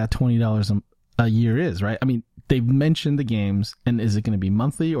what that $20 a year is, right? I mean, they've mentioned the games, and is it going to be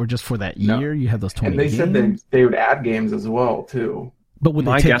monthly or just for that No. year? You have those 20 And they games. said they would add games as well too. But would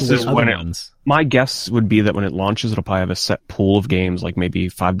they My take guess away is other when it- ones? My guess would be that when it launches, it'll probably have a set pool of games, like maybe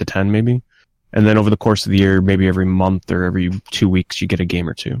 5 to 10, maybe. And then over the course of the year, maybe every month or every 2 weeks, you get a game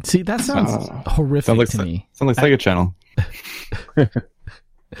or two. See, that sounds horrific Sounds like to me. Sounds like Sega Channel.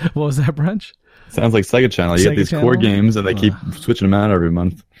 What was that, Brunch? Sounds like Sega Channel. You Sega get these Channel? core games, and they keep switching them out every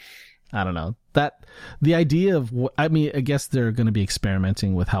month. I don't know. The idea of I mean, I guess they're going to be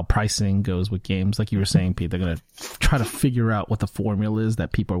experimenting with how pricing goes with games. Like you were saying, Pete, they're going to try to figure out what the formula is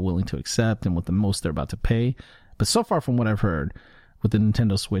that people are willing to accept and what the most they're about to pay. But so far from what I've heard with the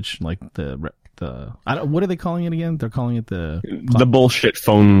Nintendo Switch, like what are they calling it again? They're calling it The bullshit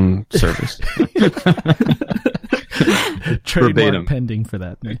phone service. Trademark Verbatim. pending for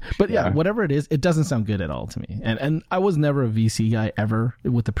that. But yeah, Yeah. whatever it is, it doesn't sound good at all to me. And I was never a VC guy ever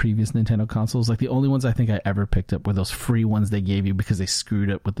with the previous Nintendo consoles. Like the only ones I think I ever picked up were those free ones they gave you because they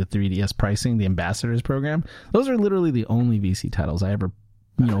screwed up with the 3DS pricing, the Ambassadors program. Those are literally the only VC titles I ever,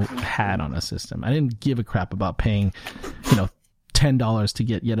 had on a system. I didn't give a crap about paying, $10 to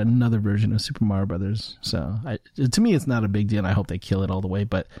get yet another version of Super Mario Brothers. So to me, it's not a big deal. And I hope they kill it all the way,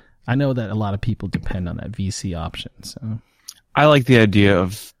 but I know that a lot of people depend on that VC option. So I like the idea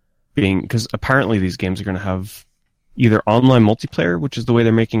of because apparently these games are going to have either online multiplayer, which is the way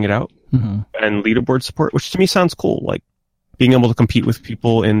they're making it out, and leaderboard support, which to me sounds cool. Like being able to compete with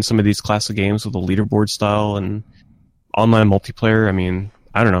people in some of these classic games with a leaderboard style and online multiplayer. I mean,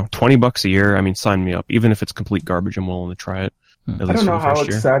 I don't know, $20 a year. I mean, sign me up. Even if it's complete garbage, I'm willing to try it. At I least don't know for the how first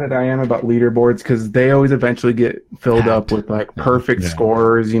year. excited I am about leaderboards because they always eventually get filled up with like perfect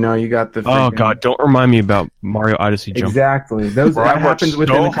scores. You got the. Oh freaking- god, don't remind me about Mario Odyssey jump. Exactly. Those Bro, I that worked happens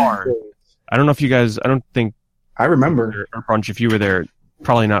within so a couple hard. days. I don't know if you guys. I don't think I remember. or Brunch, if you were there,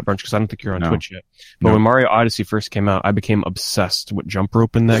 probably not Brunch because I don't think you're on No. Twitch yet. But No. when Mario Odyssey first came out, I became obsessed with jump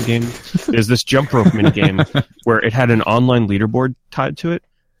rope in that game. There's this jump rope mini game where it had an online leaderboard tied to it.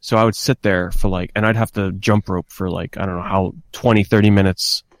 So I would sit there for and I'd have to jump rope for I don't know how 20, 30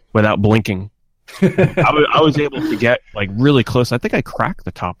 minutes without blinking. I was able to get really close. I think I cracked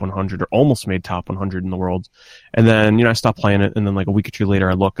the top 100 or almost made top 100 in the world. And then, I stopped playing it. And then a week or two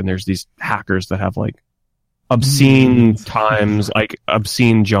later I look and there's these hackers that have obscene times,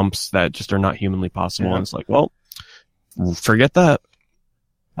 obscene jumps that just are not humanly possible. Yeah. And it's well, forget that.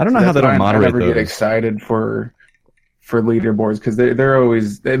 I don't know how they don't I moderate never get those. excited for leaderboards because they're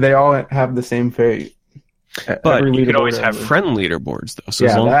always they all have the same fate. But Every you could leaderboard always have ever. friend leaderboards though. So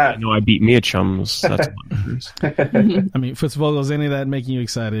as Yeah, long that- as I know I beat Mia Chums, that's what matters. I mean, Fitzvogel, is any of that making you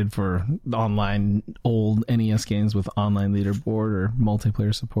excited for the online old NES games with online leaderboard or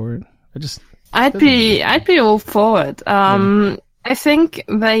multiplayer support? I'd be all for it. I think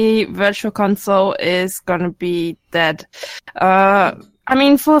the Virtual Console is gonna be dead. I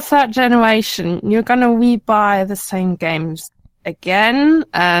mean, for third generation, you're gonna rebuy the same games again,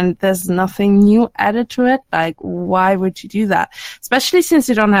 and there's nothing new added to it. Why would you do that? Especially since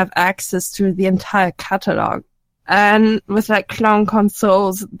you don't have access to the entire catalog. And with clone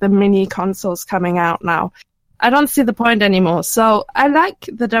consoles, the mini consoles coming out now, I don't see the point anymore. So I like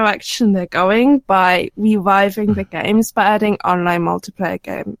the direction they're going by reviving the games by adding online multiplayer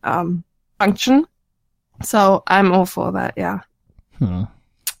game function. So I'm all for that, yeah.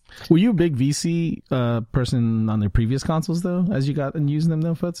 Were you a big VC person on their previous consoles though, as you got and used them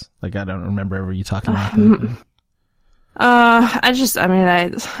though, Foots? I don't remember ever you talking about that.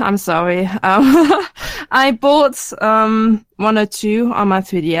 I'm sorry. I bought 1 or 2 on my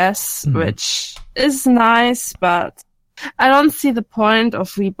 3DS, which is nice, but I don't see the point of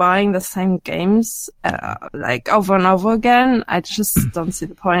rebuying the same games over and over again. I just don't see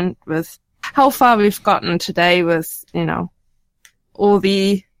the point with how far we've gotten today with all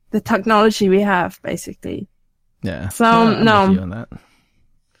the technology we have, basically. Yeah. So, I'm no. with you on that.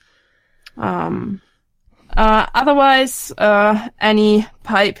 Otherwise, any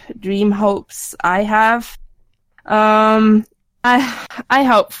pipe dream hopes I have, I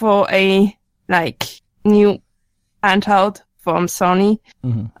hope for a new handheld from Sony.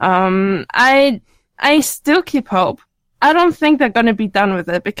 I still keep hope. I don't think they're going to be done with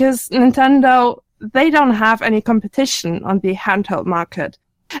it because Nintendo, they don't have any competition on the handheld market.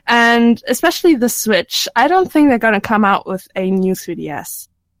 And especially the Switch, I don't think they're going to come out with a new 3DS.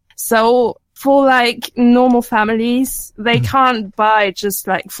 So for normal families, they can't buy just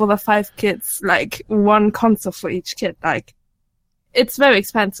for the 5 kids, 1 console for each kid. It's very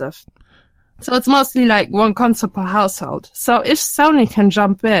expensive. So it's mostly 1 console per household. So if Sony can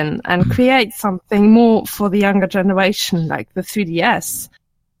jump in and create something more for the younger generation, like the 3DS,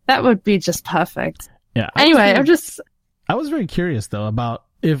 that would be just perfect. Yeah. Anyway, I was very curious though about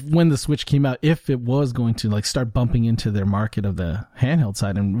when the Switch came out, if it was going to start bumping into their market of the handheld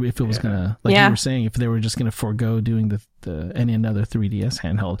side, and if it was gonna, you were saying, if they were just gonna forego doing any another 3DS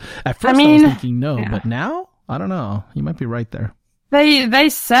handheld. At first, I was thinking no, but now I don't know. You might be right there. They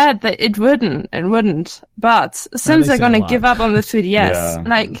said that it wouldn't, but since they're gonna give up on the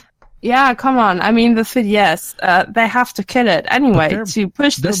 3DS, come on. I mean, the 3DS, they have to kill it anyway to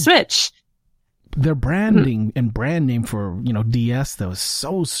push the Switch. Their branding and brand name for, DS though is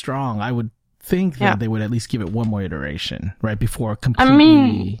so strong. I would think that they would at least give it one more iteration, right? Before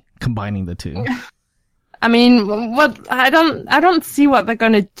completely combining the two. I mean, I don't see what they're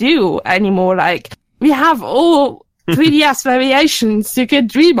gonna do anymore. We have all 3DS variations you could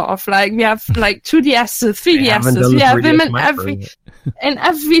dream of. Like we have like 2DSs, 3DSs. We have them in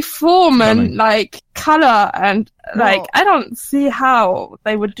every form and like color and like I don't see how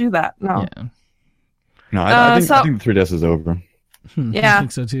they would do that. No. Yeah. No, I think the 3DS is over. Yeah, I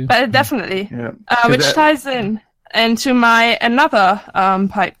think so too. but definitely. Yeah. Which ties into my another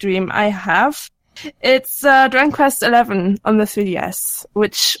pipe dream I have. It's Dragon Quest 11 on the 3DS,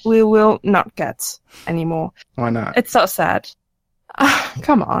 which we will not get anymore. Why not? It's so sad.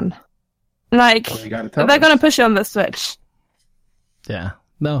 Come on. Like, Well, you gotta tell they're us. going to push it on the Switch. Yeah.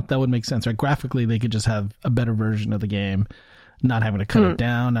 No, that would make sense, right? Graphically, they could just have a better version of the game, not having to cut it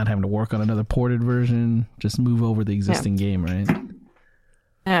down, not having to work on another ported version, just move over the existing game, right?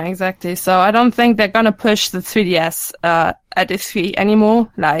 Yeah, exactly. So I don't think they're going to push the 3DS at E3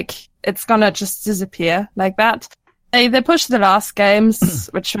 anymore. Like, it's going to just disappear like that. They pushed the last games,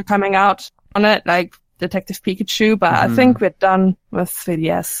 which were coming out on it, like Detective Pikachu, but I think we're done with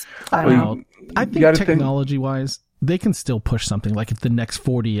 3DS. I don't know. Well, I You gotta think technology-wise, they can still push something. Like if the next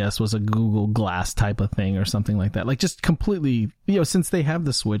 4DS was a Google Glass type of thing or something like that. Like just completely, since they have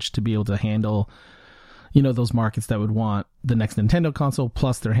the Switch to be able to handle, those markets that would want the next Nintendo console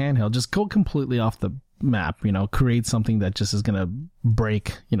plus their handheld, just go completely off the map, create something that just is going to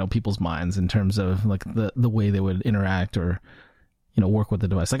break, people's minds in terms of like the way they would interact or, work with the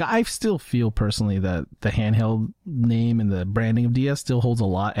device. Like I still feel personally that the handheld name and the branding of DS still holds a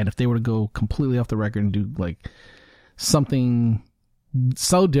lot. And if they were to go completely off the record and do like something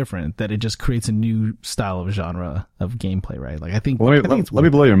so different that it just creates a new style of genre of gameplay, right? Like I think. Let me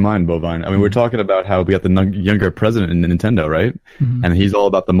blow your mind, Bovine. I mean, we're talking about how we got the younger president in Nintendo, right? Mm-hmm. And he's all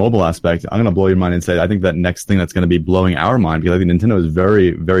about the mobile aspect. I'm gonna blow your mind and say I think that next thing that's gonna be blowing our mind, because I think Nintendo is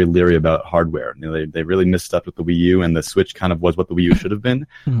very, very leery about hardware. They really misstepped with the Wii U, and the Switch kind of was what the Wii U should have been.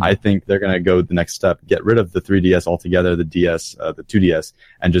 Mm-hmm. I think they're gonna go the next step, get rid of the 3DS altogether, the DS, the 2DS,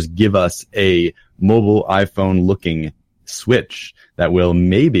 and just give us a mobile iPhone looking Switch that will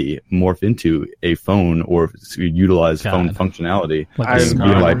maybe morph into a phone or utilize phone functionality. Like I this agree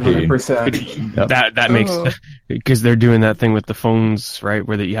VoIP. 100%. Yep. That makes because they're doing that thing with the phones, right?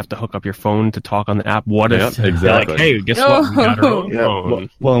 Where you have to hook up your phone to talk on the app. What if Yep, they're like, exactly. hey, guess what? We got our own Yeah. phone.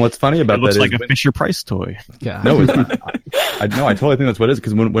 Well, and what's funny about It looks that like is a Fisher Price toy. Yeah. no, it's not. I totally think that's what it is,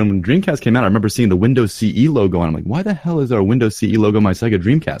 because when Dreamcast came out, I remember seeing the Windows CE logo, and I'm like, why the hell is there a Windows CE logo on my Sega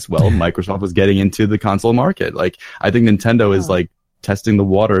Dreamcast? Well, Microsoft was getting into the console market. Like, I think Nintendo is like testing the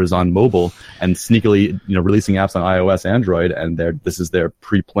waters on mobile and sneakily, releasing apps on iOS, Android, and this is their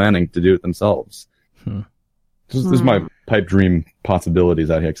pre-planning to do it themselves. This is my pipe dream possibilities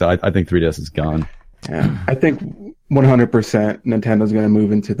out here, because I think 3DS is gone. Yeah, I think 100% Nintendo's going to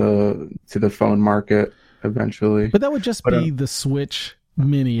move into the phone market eventually. But that would just be the Switch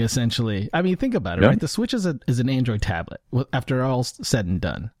Mini, essentially. I mean, think about it, right? The Switch is an Android tablet after all's said and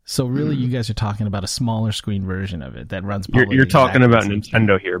done. So really, you guys are talking about a smaller screen version of it that runs. You're talking about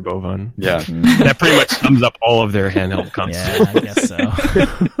Nintendo here, Bovon. Yeah. That pretty much sums up all of their handheld consoles. Yeah, I guess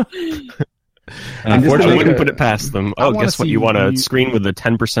so. And I unfortunately, wouldn't put it past them. I Oh, wanna guess what? see You want a you- screen with a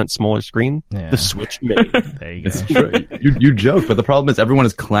 10% smaller screen? Yeah. The Switch Mini. There you go. it's true. You joke, but the problem is everyone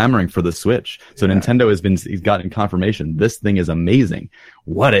is clamoring for the Switch. So Nintendo he's gotten confirmation. This thing is amazing.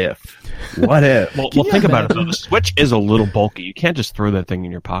 What if? Well, you think about it. imagine? Though. The Switch is a little bulky. You can't just throw that thing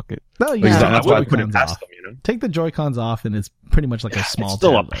in your pocket. No, you Exactly. take That's the why I put it Joy-Cons past off. them. Take the Joy-Cons off, and it's pretty much like a small. It's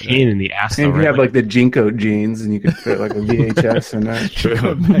still a tablet, pain in the ass. And Though, if you right? have like the Jinko jeans, and you could fit like a VHS in that.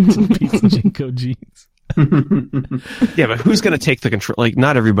 Go back to Pete's Jinko jeans. Yeah, but who's going to take the control? Like,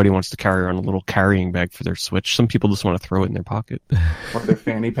 not everybody wants to carry around a little carrying bag for their Switch. Some people just want to throw it in their pocket. Or their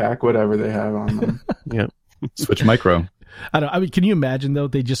fanny pack, whatever they have on them. Yeah. Switch Micro. I mean, can you imagine though?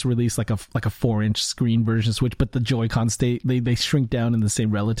 They just released like a 4-inch screen version Switch, but the Joy-Cons they shrink down in the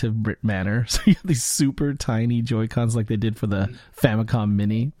same relative manner. So you have these super tiny Joy-Cons like they did for the Famicom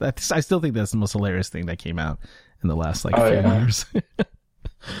Mini. I still think that's the most hilarious thing that came out in the last few years.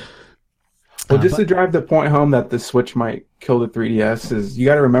 Well, just to drive the point home that the Switch might kill the 3DS is you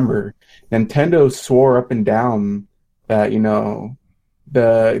got to remember, Nintendo swore up and down that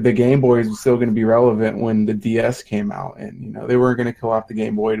the Game Boy is still going to be relevant when the DS came out, and they weren't going to kill off the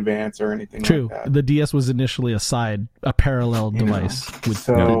Game Boy Advance or anything True. like that. The DS was initially a parallel device with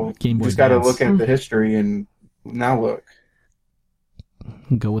So the Game Boy you just got to Advance. look at the history, and now look.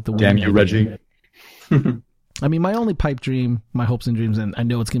 Go with the Damn Wii. you, Reggie. I mean, my only pipe dream, my hopes and dreams, and I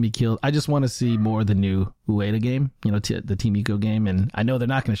know it's going to be killed. I just want to see more of the new Ueda game, the Team Ico game. And I know they're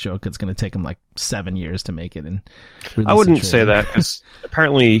not going to show it because it's going to take them like 7 years to make it. And I wouldn't say that, because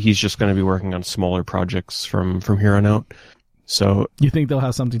apparently he's just going to be working on smaller projects from here on out. So You think they'll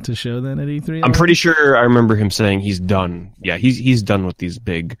have something to show then at E3? I'm pretty sure I remember him saying he's done. Yeah, he's done with these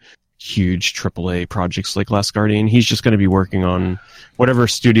big, huge AAA projects like Last Guardian. He's just going to be working on whatever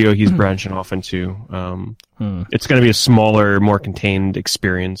studio he's branching off into. It's going to be a smaller, more contained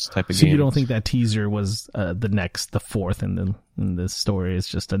experience type of So game. you don't think that teaser was the fourth in the story? It's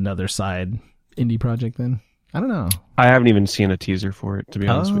just another side indie project then? I don't know. I haven't even seen a teaser for it, to be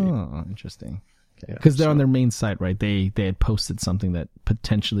honest with you. Oh, interesting. Yeah, Because they're so- on their main site, right? They had posted something that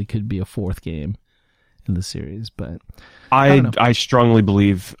potentially could be a fourth game in the series, but don't know. I strongly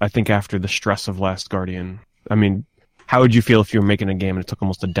believe, I think after the stress of Last Guardian, I mean, how would you feel if you were making a game and it took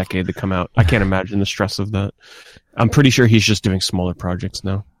almost a decade to come out? I can't imagine the stress of that. I'm pretty sure he's just doing smaller projects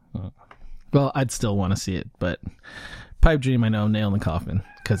now. well, I'd still want to see it. But Pipe Dream, I know, nail in the coffin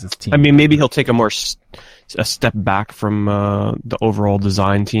because it's team. I mean, maybe he'll take a step back from the overall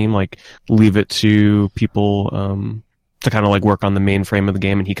design team, like leave it to people to kind of like work on the main frame of the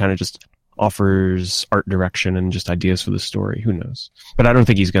game, and he kind of just offers art direction and just ideas for the story. Who knows? But I don't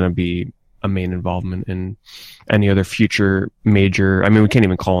think he's going to be a main involvement in any other future major. I mean, we can't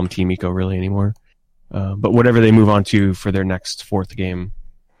even call him Team Eco really anymore. But whatever they move on to for their next fourth game,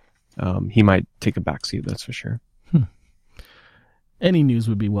 he might take a backseat. That's for sure. Any news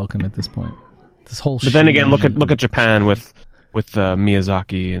would be welcome at this point. This whole. But then again, look at Japan with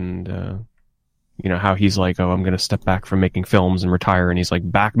Miyazaki and how he's like, oh, I'm going to step back from making films and retire, and he's like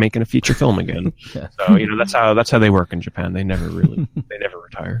back making a feature film again. Yeah. So that's how they work in Japan. They never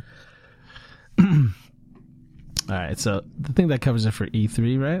retire. All right, so I think that covers it for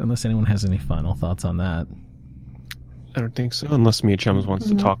E3, right? Unless anyone has any final thoughts on that. I don't think so, unless Mia Chums wants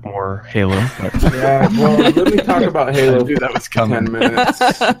to talk more Halo. But Yeah, well, let me talk about Halo. I knew that was for coming. 10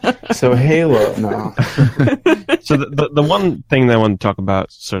 minutes. So Halo, no. so the one thing that I want to talk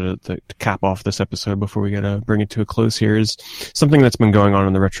about, sort of to cap off this episode before we gotta bring it to a close here, is something that's been going on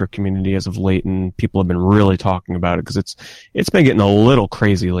in the retro community as of late, and people have been really talking about it because it's been getting a little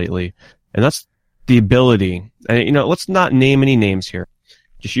crazy lately, and that's the ability. And let's not name any names here.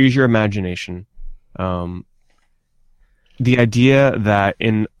 Just use your imagination. The idea that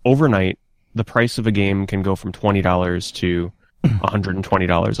in overnight, the price of a game can go from $20 to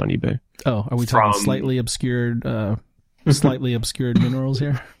 $120 on eBay. Oh, are we talking From- slightly obscured minerals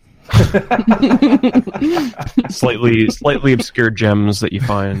here? slightly obscure gems that you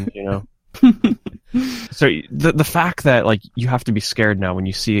find, So the fact that like you have to be scared now when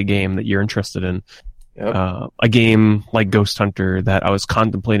you see a game that you're interested in, Yep. a game like Ghost Hunter that I was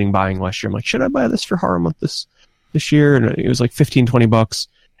contemplating buying last year. I'm like, should I buy this for Horror Month this year? And it was like $15-20.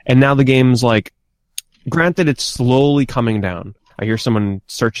 And now the game's like, granted, it's slowly coming down. I hear someone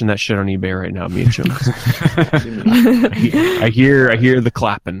searching that shit on eBay right now, me and Jim. I hear the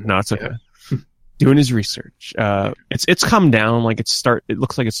clapping. No, it's okay. Doing his research. It's come down. Like it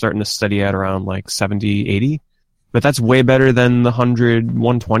looks like it's starting to steady at around like 70, 80. But that's way better than the 100,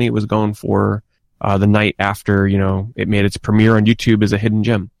 120 it was going for the night after, it made its premiere on YouTube as a hidden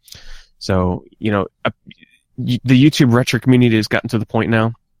gem. So, the YouTube retro community has gotten to the point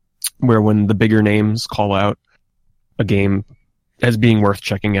now where when the bigger names call out a game as being worth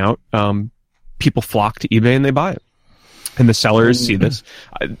checking out, people flock to eBay and they buy it. And the sellers see this.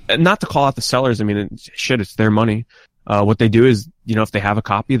 Not to call out the sellers, I mean, it's their money. What they do is, if they have a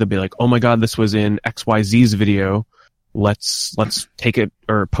copy, they'll be like, oh my God, this was in XYZ's video. Let's take it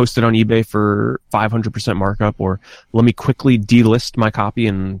or post it on eBay for 500% markup, or let me quickly delist my copy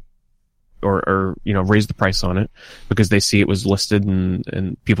and or raise the price on it because they see it was listed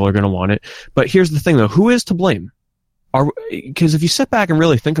and people are going to want it. But here's the thing though, who is to blame? Because if you sit back and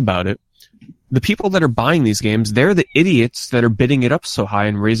really think about it, the people that are buying these games, they're the idiots that are bidding it up so high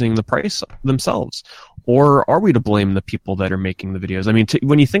and raising the price themselves. Or are we to blame the people that are making the videos? I mean,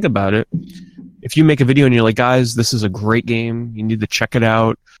 when you think about it, if you make a video and you're like, guys, this is a great game, you need to check it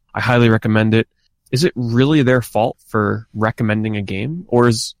out, I highly recommend it, is it really their fault for recommending a game? Or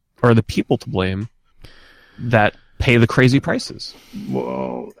are the people to blame that pay the crazy prices?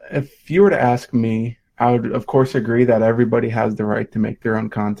 Well, if you were to ask me, I would, of course, agree that everybody has the right to make their own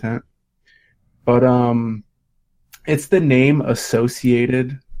content. But it's the name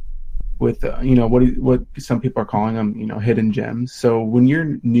associated with, what some people are calling them, hidden gems. So when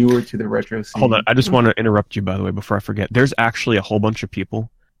you're newer to the retro scene... Hold on, I just want to interrupt you, by the way, before I forget. There's actually a whole bunch of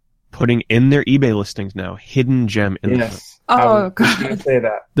people putting in their eBay listings now, hidden gem in the Yes. Oh, I was God. going to say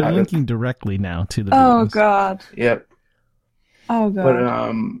that. They're linking directly now to the Oh videos. God. Yep. Oh God.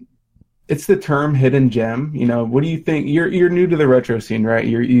 But it's the term hidden gem. What do you think? You're new to the retro scene, right?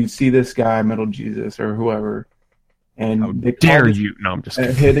 You see this guy, Metal Jesus or whoever, and How they call dare this you? No, I'm just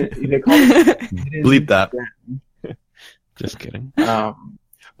a kidding. hidden. They call it hidden Bleep that. gem. Just kidding.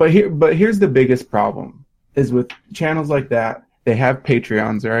 But here's the biggest problem is with channels like that. They have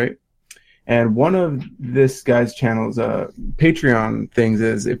Patreons, right? And one of this guy's channel's Patreon things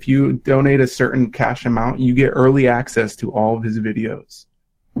is if you donate a certain cash amount, you get early access to all of his videos.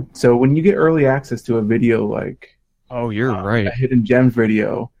 So when you get early access to a video like You're right. a Hidden Gems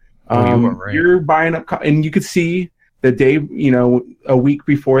video, You are right. you're buying up, and you could see the day, a week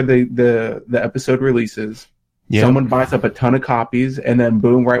before the episode releases, someone buys up a ton of copies, and then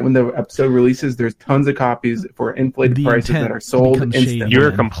boom, right when the episode releases, there's tons of copies for inflated The prices intent that are sold becomes instantly. shady.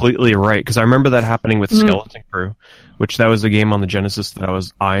 You're completely right, because I remember that happening with Skeleton Crew, which that was a game on the Genesis that I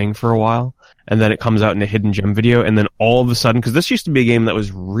was eyeing for a while, and then it comes out in a Hidden Gem video, and then all of a sudden, because this used to be a game that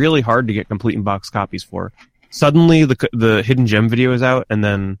was really hard to get complete in box copies for, suddenly the Hidden Gem video is out, and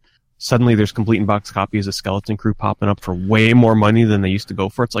then suddenly there's complete in box copies of Skeleton Crew popping up for way more money than they used to go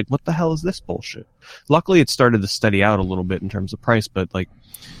for. It's like, what the hell is this bullshit? Luckily, it started to steady out a little bit in terms of price, but like,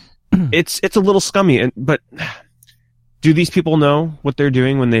 it's a little scummy. But do these people know what they're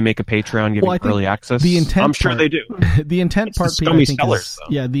doing when they make a Patreon giving Well, I think early access? the intent I'm sure part- they do. The intent It's part, the Pete, scummy I think sellers, is,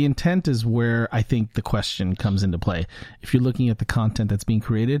 though. the intent is where I think the question comes into play. If you're looking at the content that's being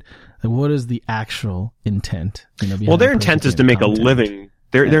created, like what is the actual intent? Behind Well, their the intent is person to make a content? living.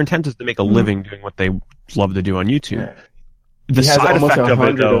 Their intent is to make a living doing what they love to do on YouTube. Yeah. The He has side almost effect of it,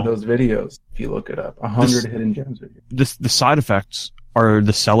 100 though, of those videos. If you look it up, 100 Hidden Gems videos. the side effects are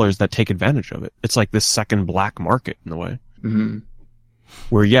the sellers that take advantage of it. It's like this second black market in a way. Mm-hmm.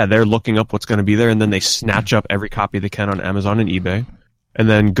 Where they're looking up what's going to be there, and then they snatch up every copy they can on Amazon and eBay, and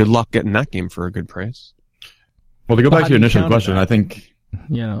then good luck getting that game for a good price. Well, to go Well, back how to your do you initial counter question, that? I think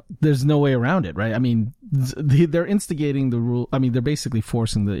There's no way around it, right? I mean, they're instigating the rule. I mean, they're basically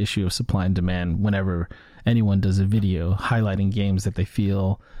forcing the issue of supply and demand whenever anyone does a video highlighting games that they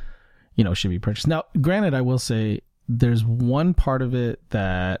feel, should be purchased. Now, granted, I will say there's one part of it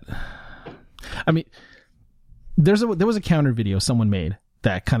that, I mean, there was a counter video someone made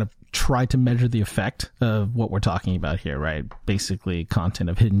that kind of tried to measure the effect of what we're talking about here, right? Basically content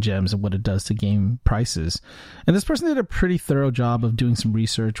of Hidden Gems and what it does to game prices. And this person did a pretty thorough job of doing some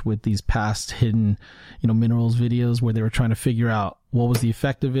research with these past hidden, minerals videos where they were trying to figure out what was the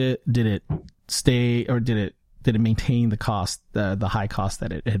effect of it. Did it stay or did it maintain the cost, the high cost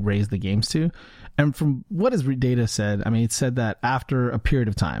that it had raised the games to? And from what his data said, I mean, it said that after a period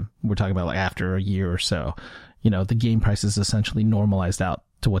of time, we're talking about like after a year or so, the game prices essentially normalized out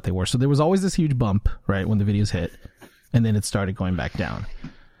to what they were. So there was always this huge bump, right, when the videos hit, and then it started going back down.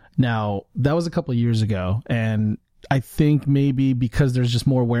 Now, that was a couple of years ago, and I think maybe because there's just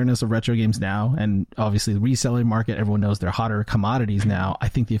more awareness of retro games now, and obviously the reselling market, everyone knows they're hotter commodities now, I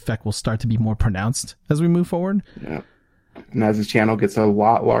think the effect will start to be more pronounced as we move forward. Yeah. And as his channel gets a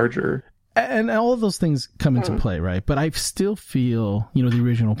lot larger. And all of those things come into play, right? But I still feel, the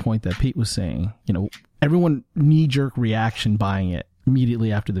original point that Pete was saying, everyone knee-jerk reaction buying it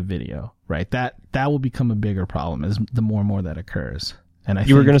immediately after the video, right? That will become a bigger problem as the more and more that occurs. And I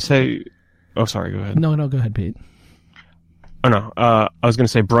You were going to say... Oh, sorry, go ahead. No, go ahead, Pete. Oh, no. I was going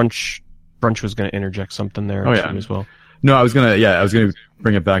to say Brunch was going to interject something there as well. No, I was gonna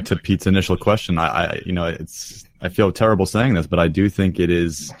bring it back to Pete's initial question. I feel terrible saying this, but I do think it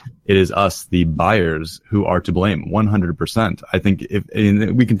is us, the buyers, who are to blame 100%. I think if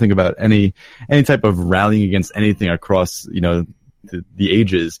we can think about any type of rallying against anything across, the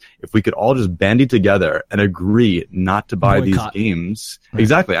ages, if we could all just bandy together and agree not to buy Boycott. these games. Right.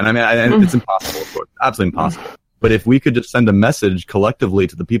 Exactly. And I mean, it's impossible, of course, absolutely impossible. But if we could just send a message collectively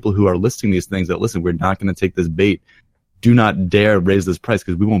to the people who are listing these things that, listen, we're not going to take this bait. Do not dare raise this price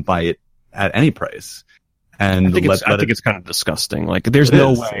because we won't buy it at any price. And I think it's kind of disgusting. Like, there's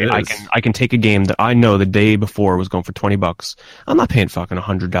no way I can take a game that I know the day before was going for $20. I'm not paying fucking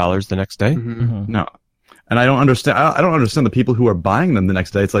 $100 the next day. Mm-hmm. No. And I don't understand. I don't understand the people who are buying them the next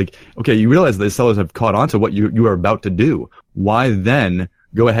day. It's like, okay, you realize the sellers have caught on to what you are about to do. Why then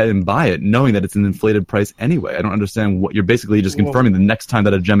go ahead and buy it, knowing that it's an inflated price anyway? I don't understand what you're basically just confirming. The next time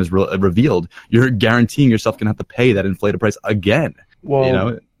that a gem is revealed, you're guaranteeing yourself going to have to pay that inflated price again.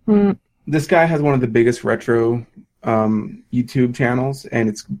 Well, this guy has one of the biggest retro YouTube channels, and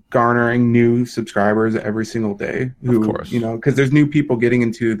it's garnering new subscribers every single day. Who, of course, because there's new people getting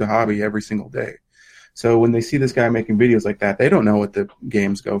into the hobby every single day. So when they see this guy making videos like that, they don't know what the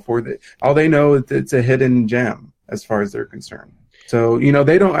games go for. All they know is it's a hidden gem as far as they're concerned. So,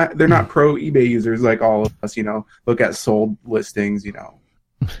 they're not pro eBay users like all of us, look at sold listings,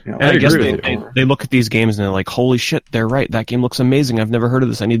 And I guess they look at these games and they're like, holy shit, they're right. That game looks amazing. I've never heard of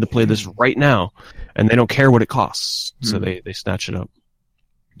this. I need to play this right now. And they don't care what it costs. So they snatch it up.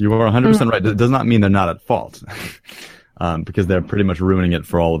 You are 100% right. It does not mean they're not at fault. because they're pretty much ruining it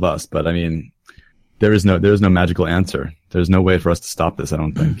for all of us. But I mean, there is no magical answer. There's no way for us to stop this, I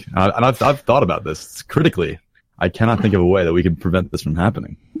don't think. And I've thought about this critically. I cannot think of a way that we can prevent this from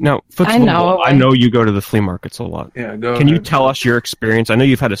happening. Now, I know you go to the flea markets a lot. Yeah, go Can you ahead. tell us your experience? I know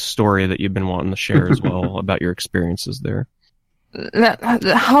you've had a story that you've been wanting to share as well about your experiences there.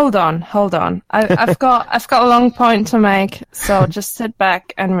 Hold on. I've got a long point to make, so just sit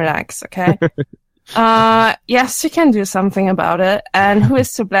back and relax, okay? Yes, you can do something about it, and who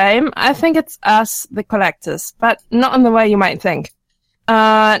is to blame? I think it's us, the collectors, but not in the way you might think.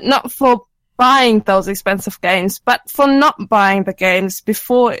 Not for buying those expensive games, but for not buying the games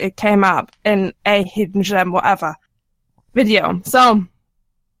before it came up in a hidden gem, whatever, video. So,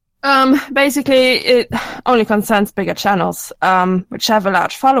 basically, it only concerns bigger channels, which have a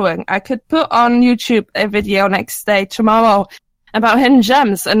large following. I could put on YouTube a video next day, tomorrow, about hidden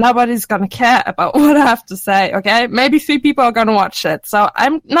gems, and nobody's gonna care about what I have to say, okay? Maybe 3 people are gonna watch it, so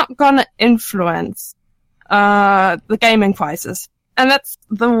I'm not gonna influence, the gaming prices. And that's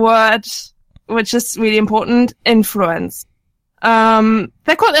the word which is really important, influence.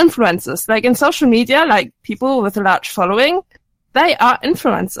 They're called influencers. Like in social media, like people with a large following, they are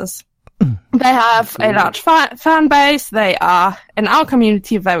influencers. They have a large fan base. They are, in our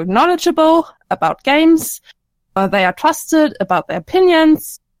community, very knowledgeable about games. They are trusted about their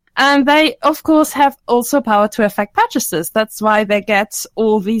opinions. And they, of course, have also power to affect purchases. That's why they get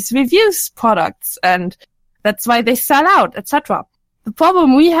all these reviews products, and that's why they sell out, etc. The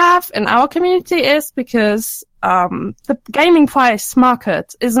problem we have in our community is because the gaming price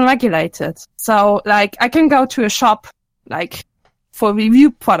market isn't regulated. So, like, I can go to a shop, like, for a review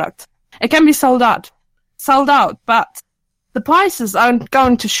product. It can be sold out, but the prices aren't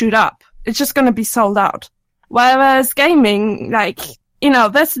going to shoot up. It's just going to be sold out. Whereas gaming, like,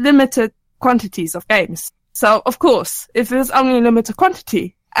 there's limited quantities of games. So, of course, if there's only a limited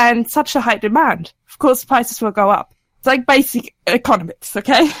quantity and such a high demand, of course, prices will go up. It's like basic economics,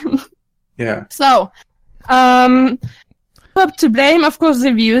 okay? Yeah. So, up to blame, of course,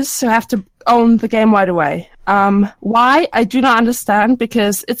 the viewers who have to own the game right away. Why? I do not understand,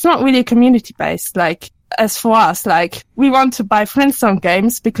 because it's not really community-based. Like, as for us, like, we want to buy Flintstone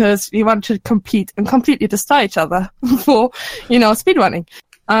games because we want to compete and completely destroy each other for, speedrunning,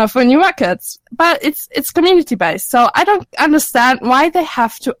 for new records. But it's community-based, so I don't understand why they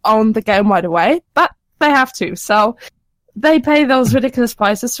have to own the game right away, but they have to. So they pay those ridiculous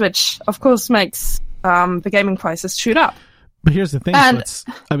prices, which of course makes the gaming prices shoot up. But here's the thing, Fritz.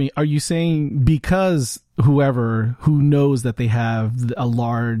 I mean, are you saying because whoever who knows that they have a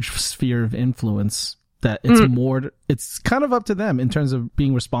large sphere of influence, that it's it's kind of up to them in terms of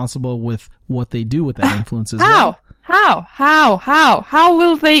being responsible with what they do with that influence as well? How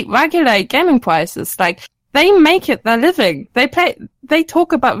will they regulate gaming prices? Like, they make it their living. They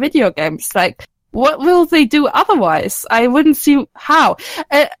talk about video games. Like, what will they do otherwise? I wouldn't see how.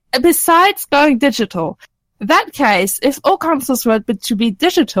 Besides going digital, that case, if all consoles were to be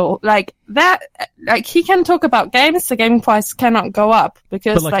digital, like that, like he can talk about games, the gaming price cannot go up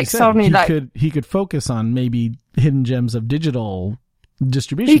because, but like you said, Sony, he could focus on maybe hidden gems of digital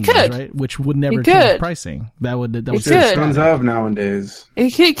distribution, right? Which would never change pricing. That would Which there's tons of nowadays.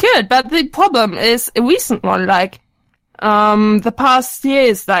 He could, but the problem is a recent one, like. The past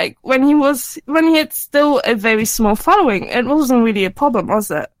years, like when he had still a very small following, it wasn't really a problem, was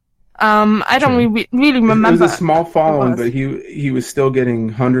it? I don't really remember. It was a small following, but he was still getting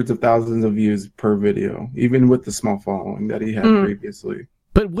hundreds of thousands of views per video, even with the small following that he had previously.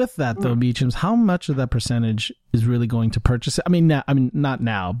 But with that, though, Beechams, how much of that percentage is really going to purchase it? I mean, not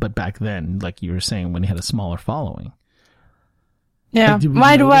now, but back then, like you were saying, when he had a smaller following. Yeah,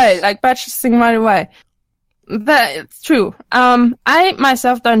 right away, like purchasing right away. That's true. I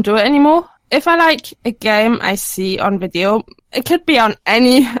myself don't do it anymore. If I like a game I see on video, it could be on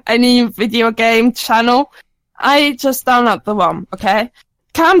any video game channel, I just download the ROM, okay?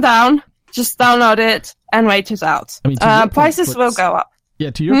 Calm down, just download it and wait it out. I mean, prices will go up.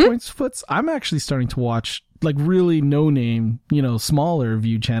 Yeah, to your points, Foots, I'm actually starting to watch like really no-name, smaller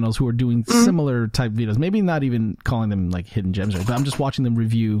view channels who are doing similar type videos. Maybe not even calling them like hidden gems, but I'm just watching them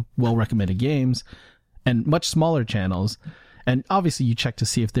review well-recommended games. And much smaller channels. And obviously you check to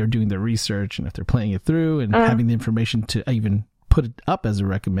see if they're doing their research and if they're playing it through and having the information to even put it up as a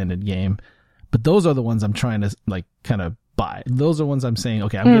recommended game. But those are the ones I'm trying to like kind of buy. Those are ones I'm saying,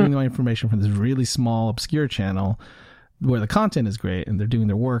 okay, I'm getting my information from this really small, obscure channel where the content is great and they're doing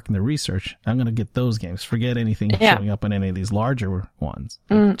their work and their research. I'm going to get those games. Forget anything showing up on any of these larger ones.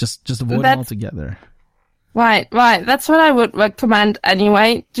 Just avoid them altogether. Right. That's what I would recommend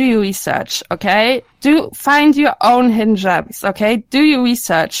anyway. Do your research, okay? Find your own hidden gems, okay? Do your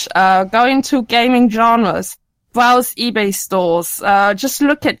research. Go into gaming genres. Browse eBay stores. Just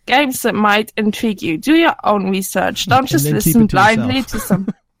look at games that might intrigue you. Do your own research. Don't just listen blindly to some...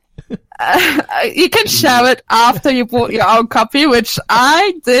 you can share it after you bought your own copy, which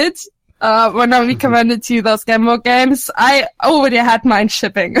I did. When I recommended to you those Game Boy games, I already had mine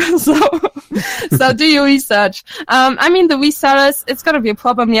shipping. So do your research. I mean, the resellers, it's gonna be a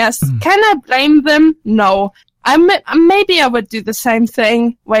problem, yes. Can I blame them? No. Maybe I would do the same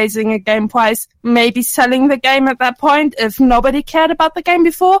thing, raising a game price, maybe selling the game at that point if nobody cared about the game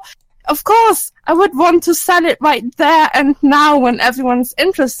before. Of course, I would want to sell it right there and now when everyone's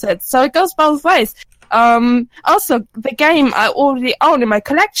interested. So it goes both ways. Also, the game I already own in my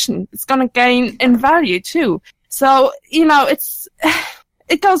collection, it's gonna gain in value too. So,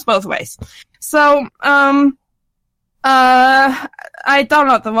 it goes both ways. So, I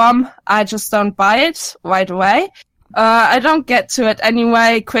download the ROM, I just don't buy it right away. I don't get to it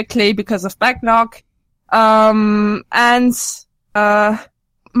anyway quickly because of backlog.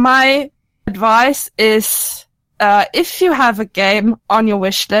 My advice is, if you have a game on your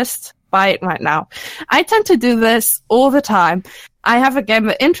wish list, buy it right now. I tend to do this all the time. I have a game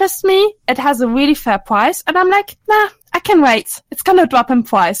that interests me, it has a really fair price, and I'm like, nah, I can wait. It's gonna drop in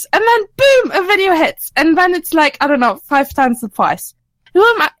price. And then boom, a video hits. And then it's like, I don't know, 5 times the price.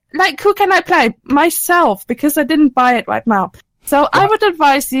 Who can I play? Myself, because I didn't buy it right now. So I would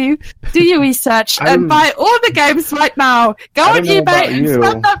advise you, do your research and buy all the games right now. Go on eBay and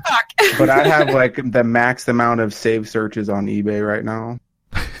snap that back. But I have the max amount of save searches on eBay right now.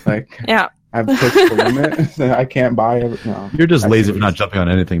 Yeah. I've pushed the limit. I can't buy it. No. You're just lazy for not jumping on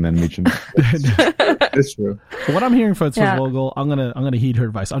anything then, Meacham. It's true. What I'm hearing from Vogel, I'm gonna heed her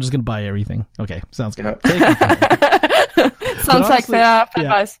advice. I'm just gonna buy everything. Okay, sounds good. Sounds like fair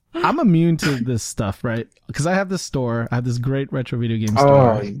advice. I'm immune to this stuff, right? Because I have this store. I have this great retro video game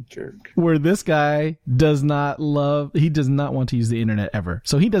store. Oh, you jerk. Where this guy does not want to use the internet ever.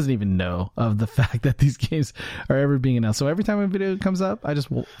 So he doesn't even know of the fact that these games are ever being announced. So every time a video comes up, I just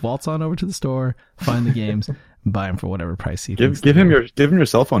waltz on over to the store, find the games, buy them for whatever price he thinks. Give him your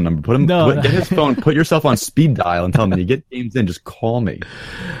cell phone number. Get his phone. Put yourself on speed dial and tell him when you get games in, just call me.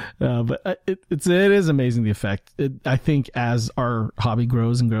 But it is amazing the effect. I think as our hobby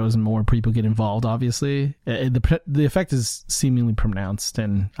grows and more people get involved, obviously the effect is seemingly pronounced,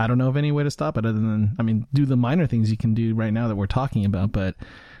 and I don't know of any way to stop it other than do the minor things you can do right now that we're talking about, but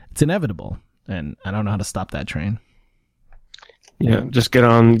it's inevitable, and I don't know how to stop that train. Yeah, just get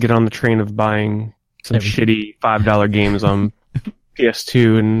on the train of buying some shitty $5 games on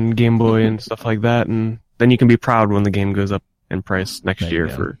PS2 and Game Boy and stuff like that, and then you can be proud when the game goes up in price next year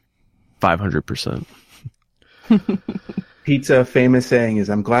for 500%. Pete's famous saying is,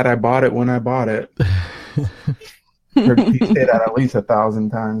 "I'm glad I bought it when I bought it." Heard Pete say that at least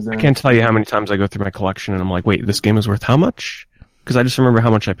 1,000 times. I can't tell you how many times I go through my collection and I'm like, wait, this game is worth how much? Because I just remember how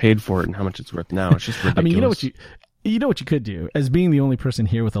much I paid for it and how much it's worth now. It's just ridiculous. You know what you could do, as being the only person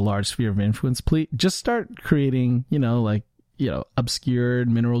here with a large sphere of influence, please just start creating, obscured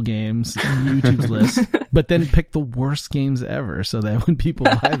mineral games, YouTube's list, but then pick the worst games ever, so that when people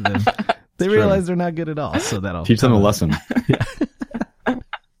buy them, they realize they're not good at all. So that'll teach them a lesson. Yeah.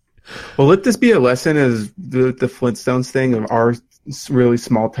 Well, let this be a lesson as the Flintstones thing of our really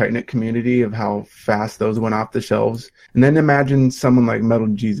small, tight-knit community of how fast those went off the shelves. And then imagine someone like Metal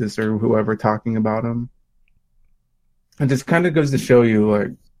Jesus or whoever talking about them. It just kind of goes to show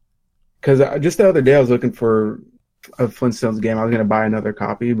you, because just the other day I was looking for a Flintstones game. I was going to buy another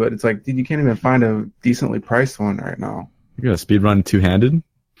copy, but it's like, dude, you can't even find a decently priced one right now. You're going to speedrun two-handed?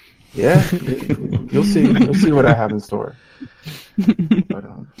 Yeah. You'll see. You'll see what I have in store. But,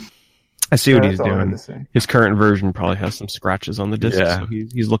 I see what he's doing. His current version probably has some scratches on the disc, so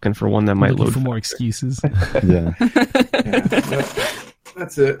he's looking for one that might load for more excuses. Yeah.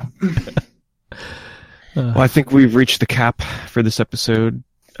 That's it. Well, I think we've reached the cap for this episode,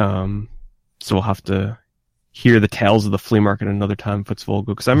 so we'll have to hear the tales of the flea market another time, Fitzvogel,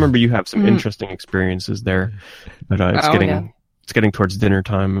 because I remember you have some interesting experiences there, but it's getting towards dinner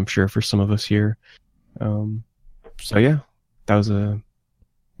time, I'm sure, for some of us here. So yeah, that was a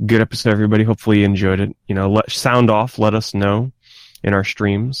good episode, everybody. Hopefully you enjoyed it. Sound off, let us know in our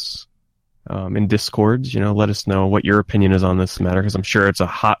streams, in Discords, let us know what your opinion is on this matter, because I'm sure it's a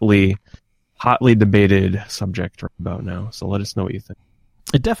hotly debated subject right about now. So let us know what you think.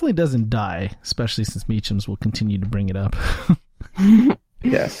 It definitely doesn't die, especially since Meachams will continue to bring it up.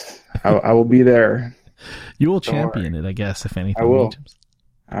 Yes, I will be there. You will champion it, I guess, if anything. I will. Meachams.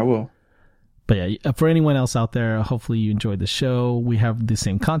 I will. But yeah, for anyone else out there, hopefully you enjoyed the show. We have the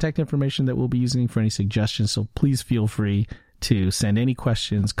same contact information that we'll be using for any suggestions. So please feel free to send any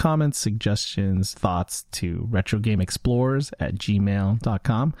questions, comments, suggestions, thoughts to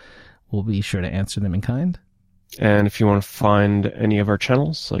retrogameexplorers@gmail.com. We'll be sure to answer them in kind. And if you want to find any of our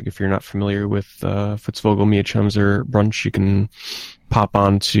channels, like if you're not familiar with Fitzvogel, Mia Chums, or Brunch, you can pop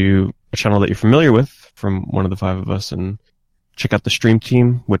on to a channel that you're familiar with from one of the five of us and check out the stream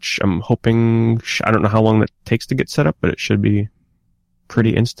team, which I'm hoping, I don't know how long that takes to get set up, but it should be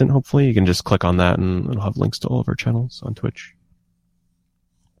pretty instant, hopefully. You can just click on that and it'll have links to all of our channels on Twitch.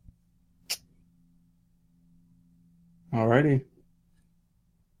 Alrighty.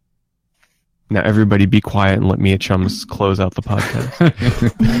 Now everybody be quiet and let Mia Chums close out the podcast.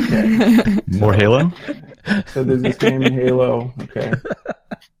 Okay. More Halo? So there's this game Halo. Okay.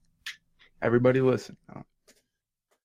 Everybody listen.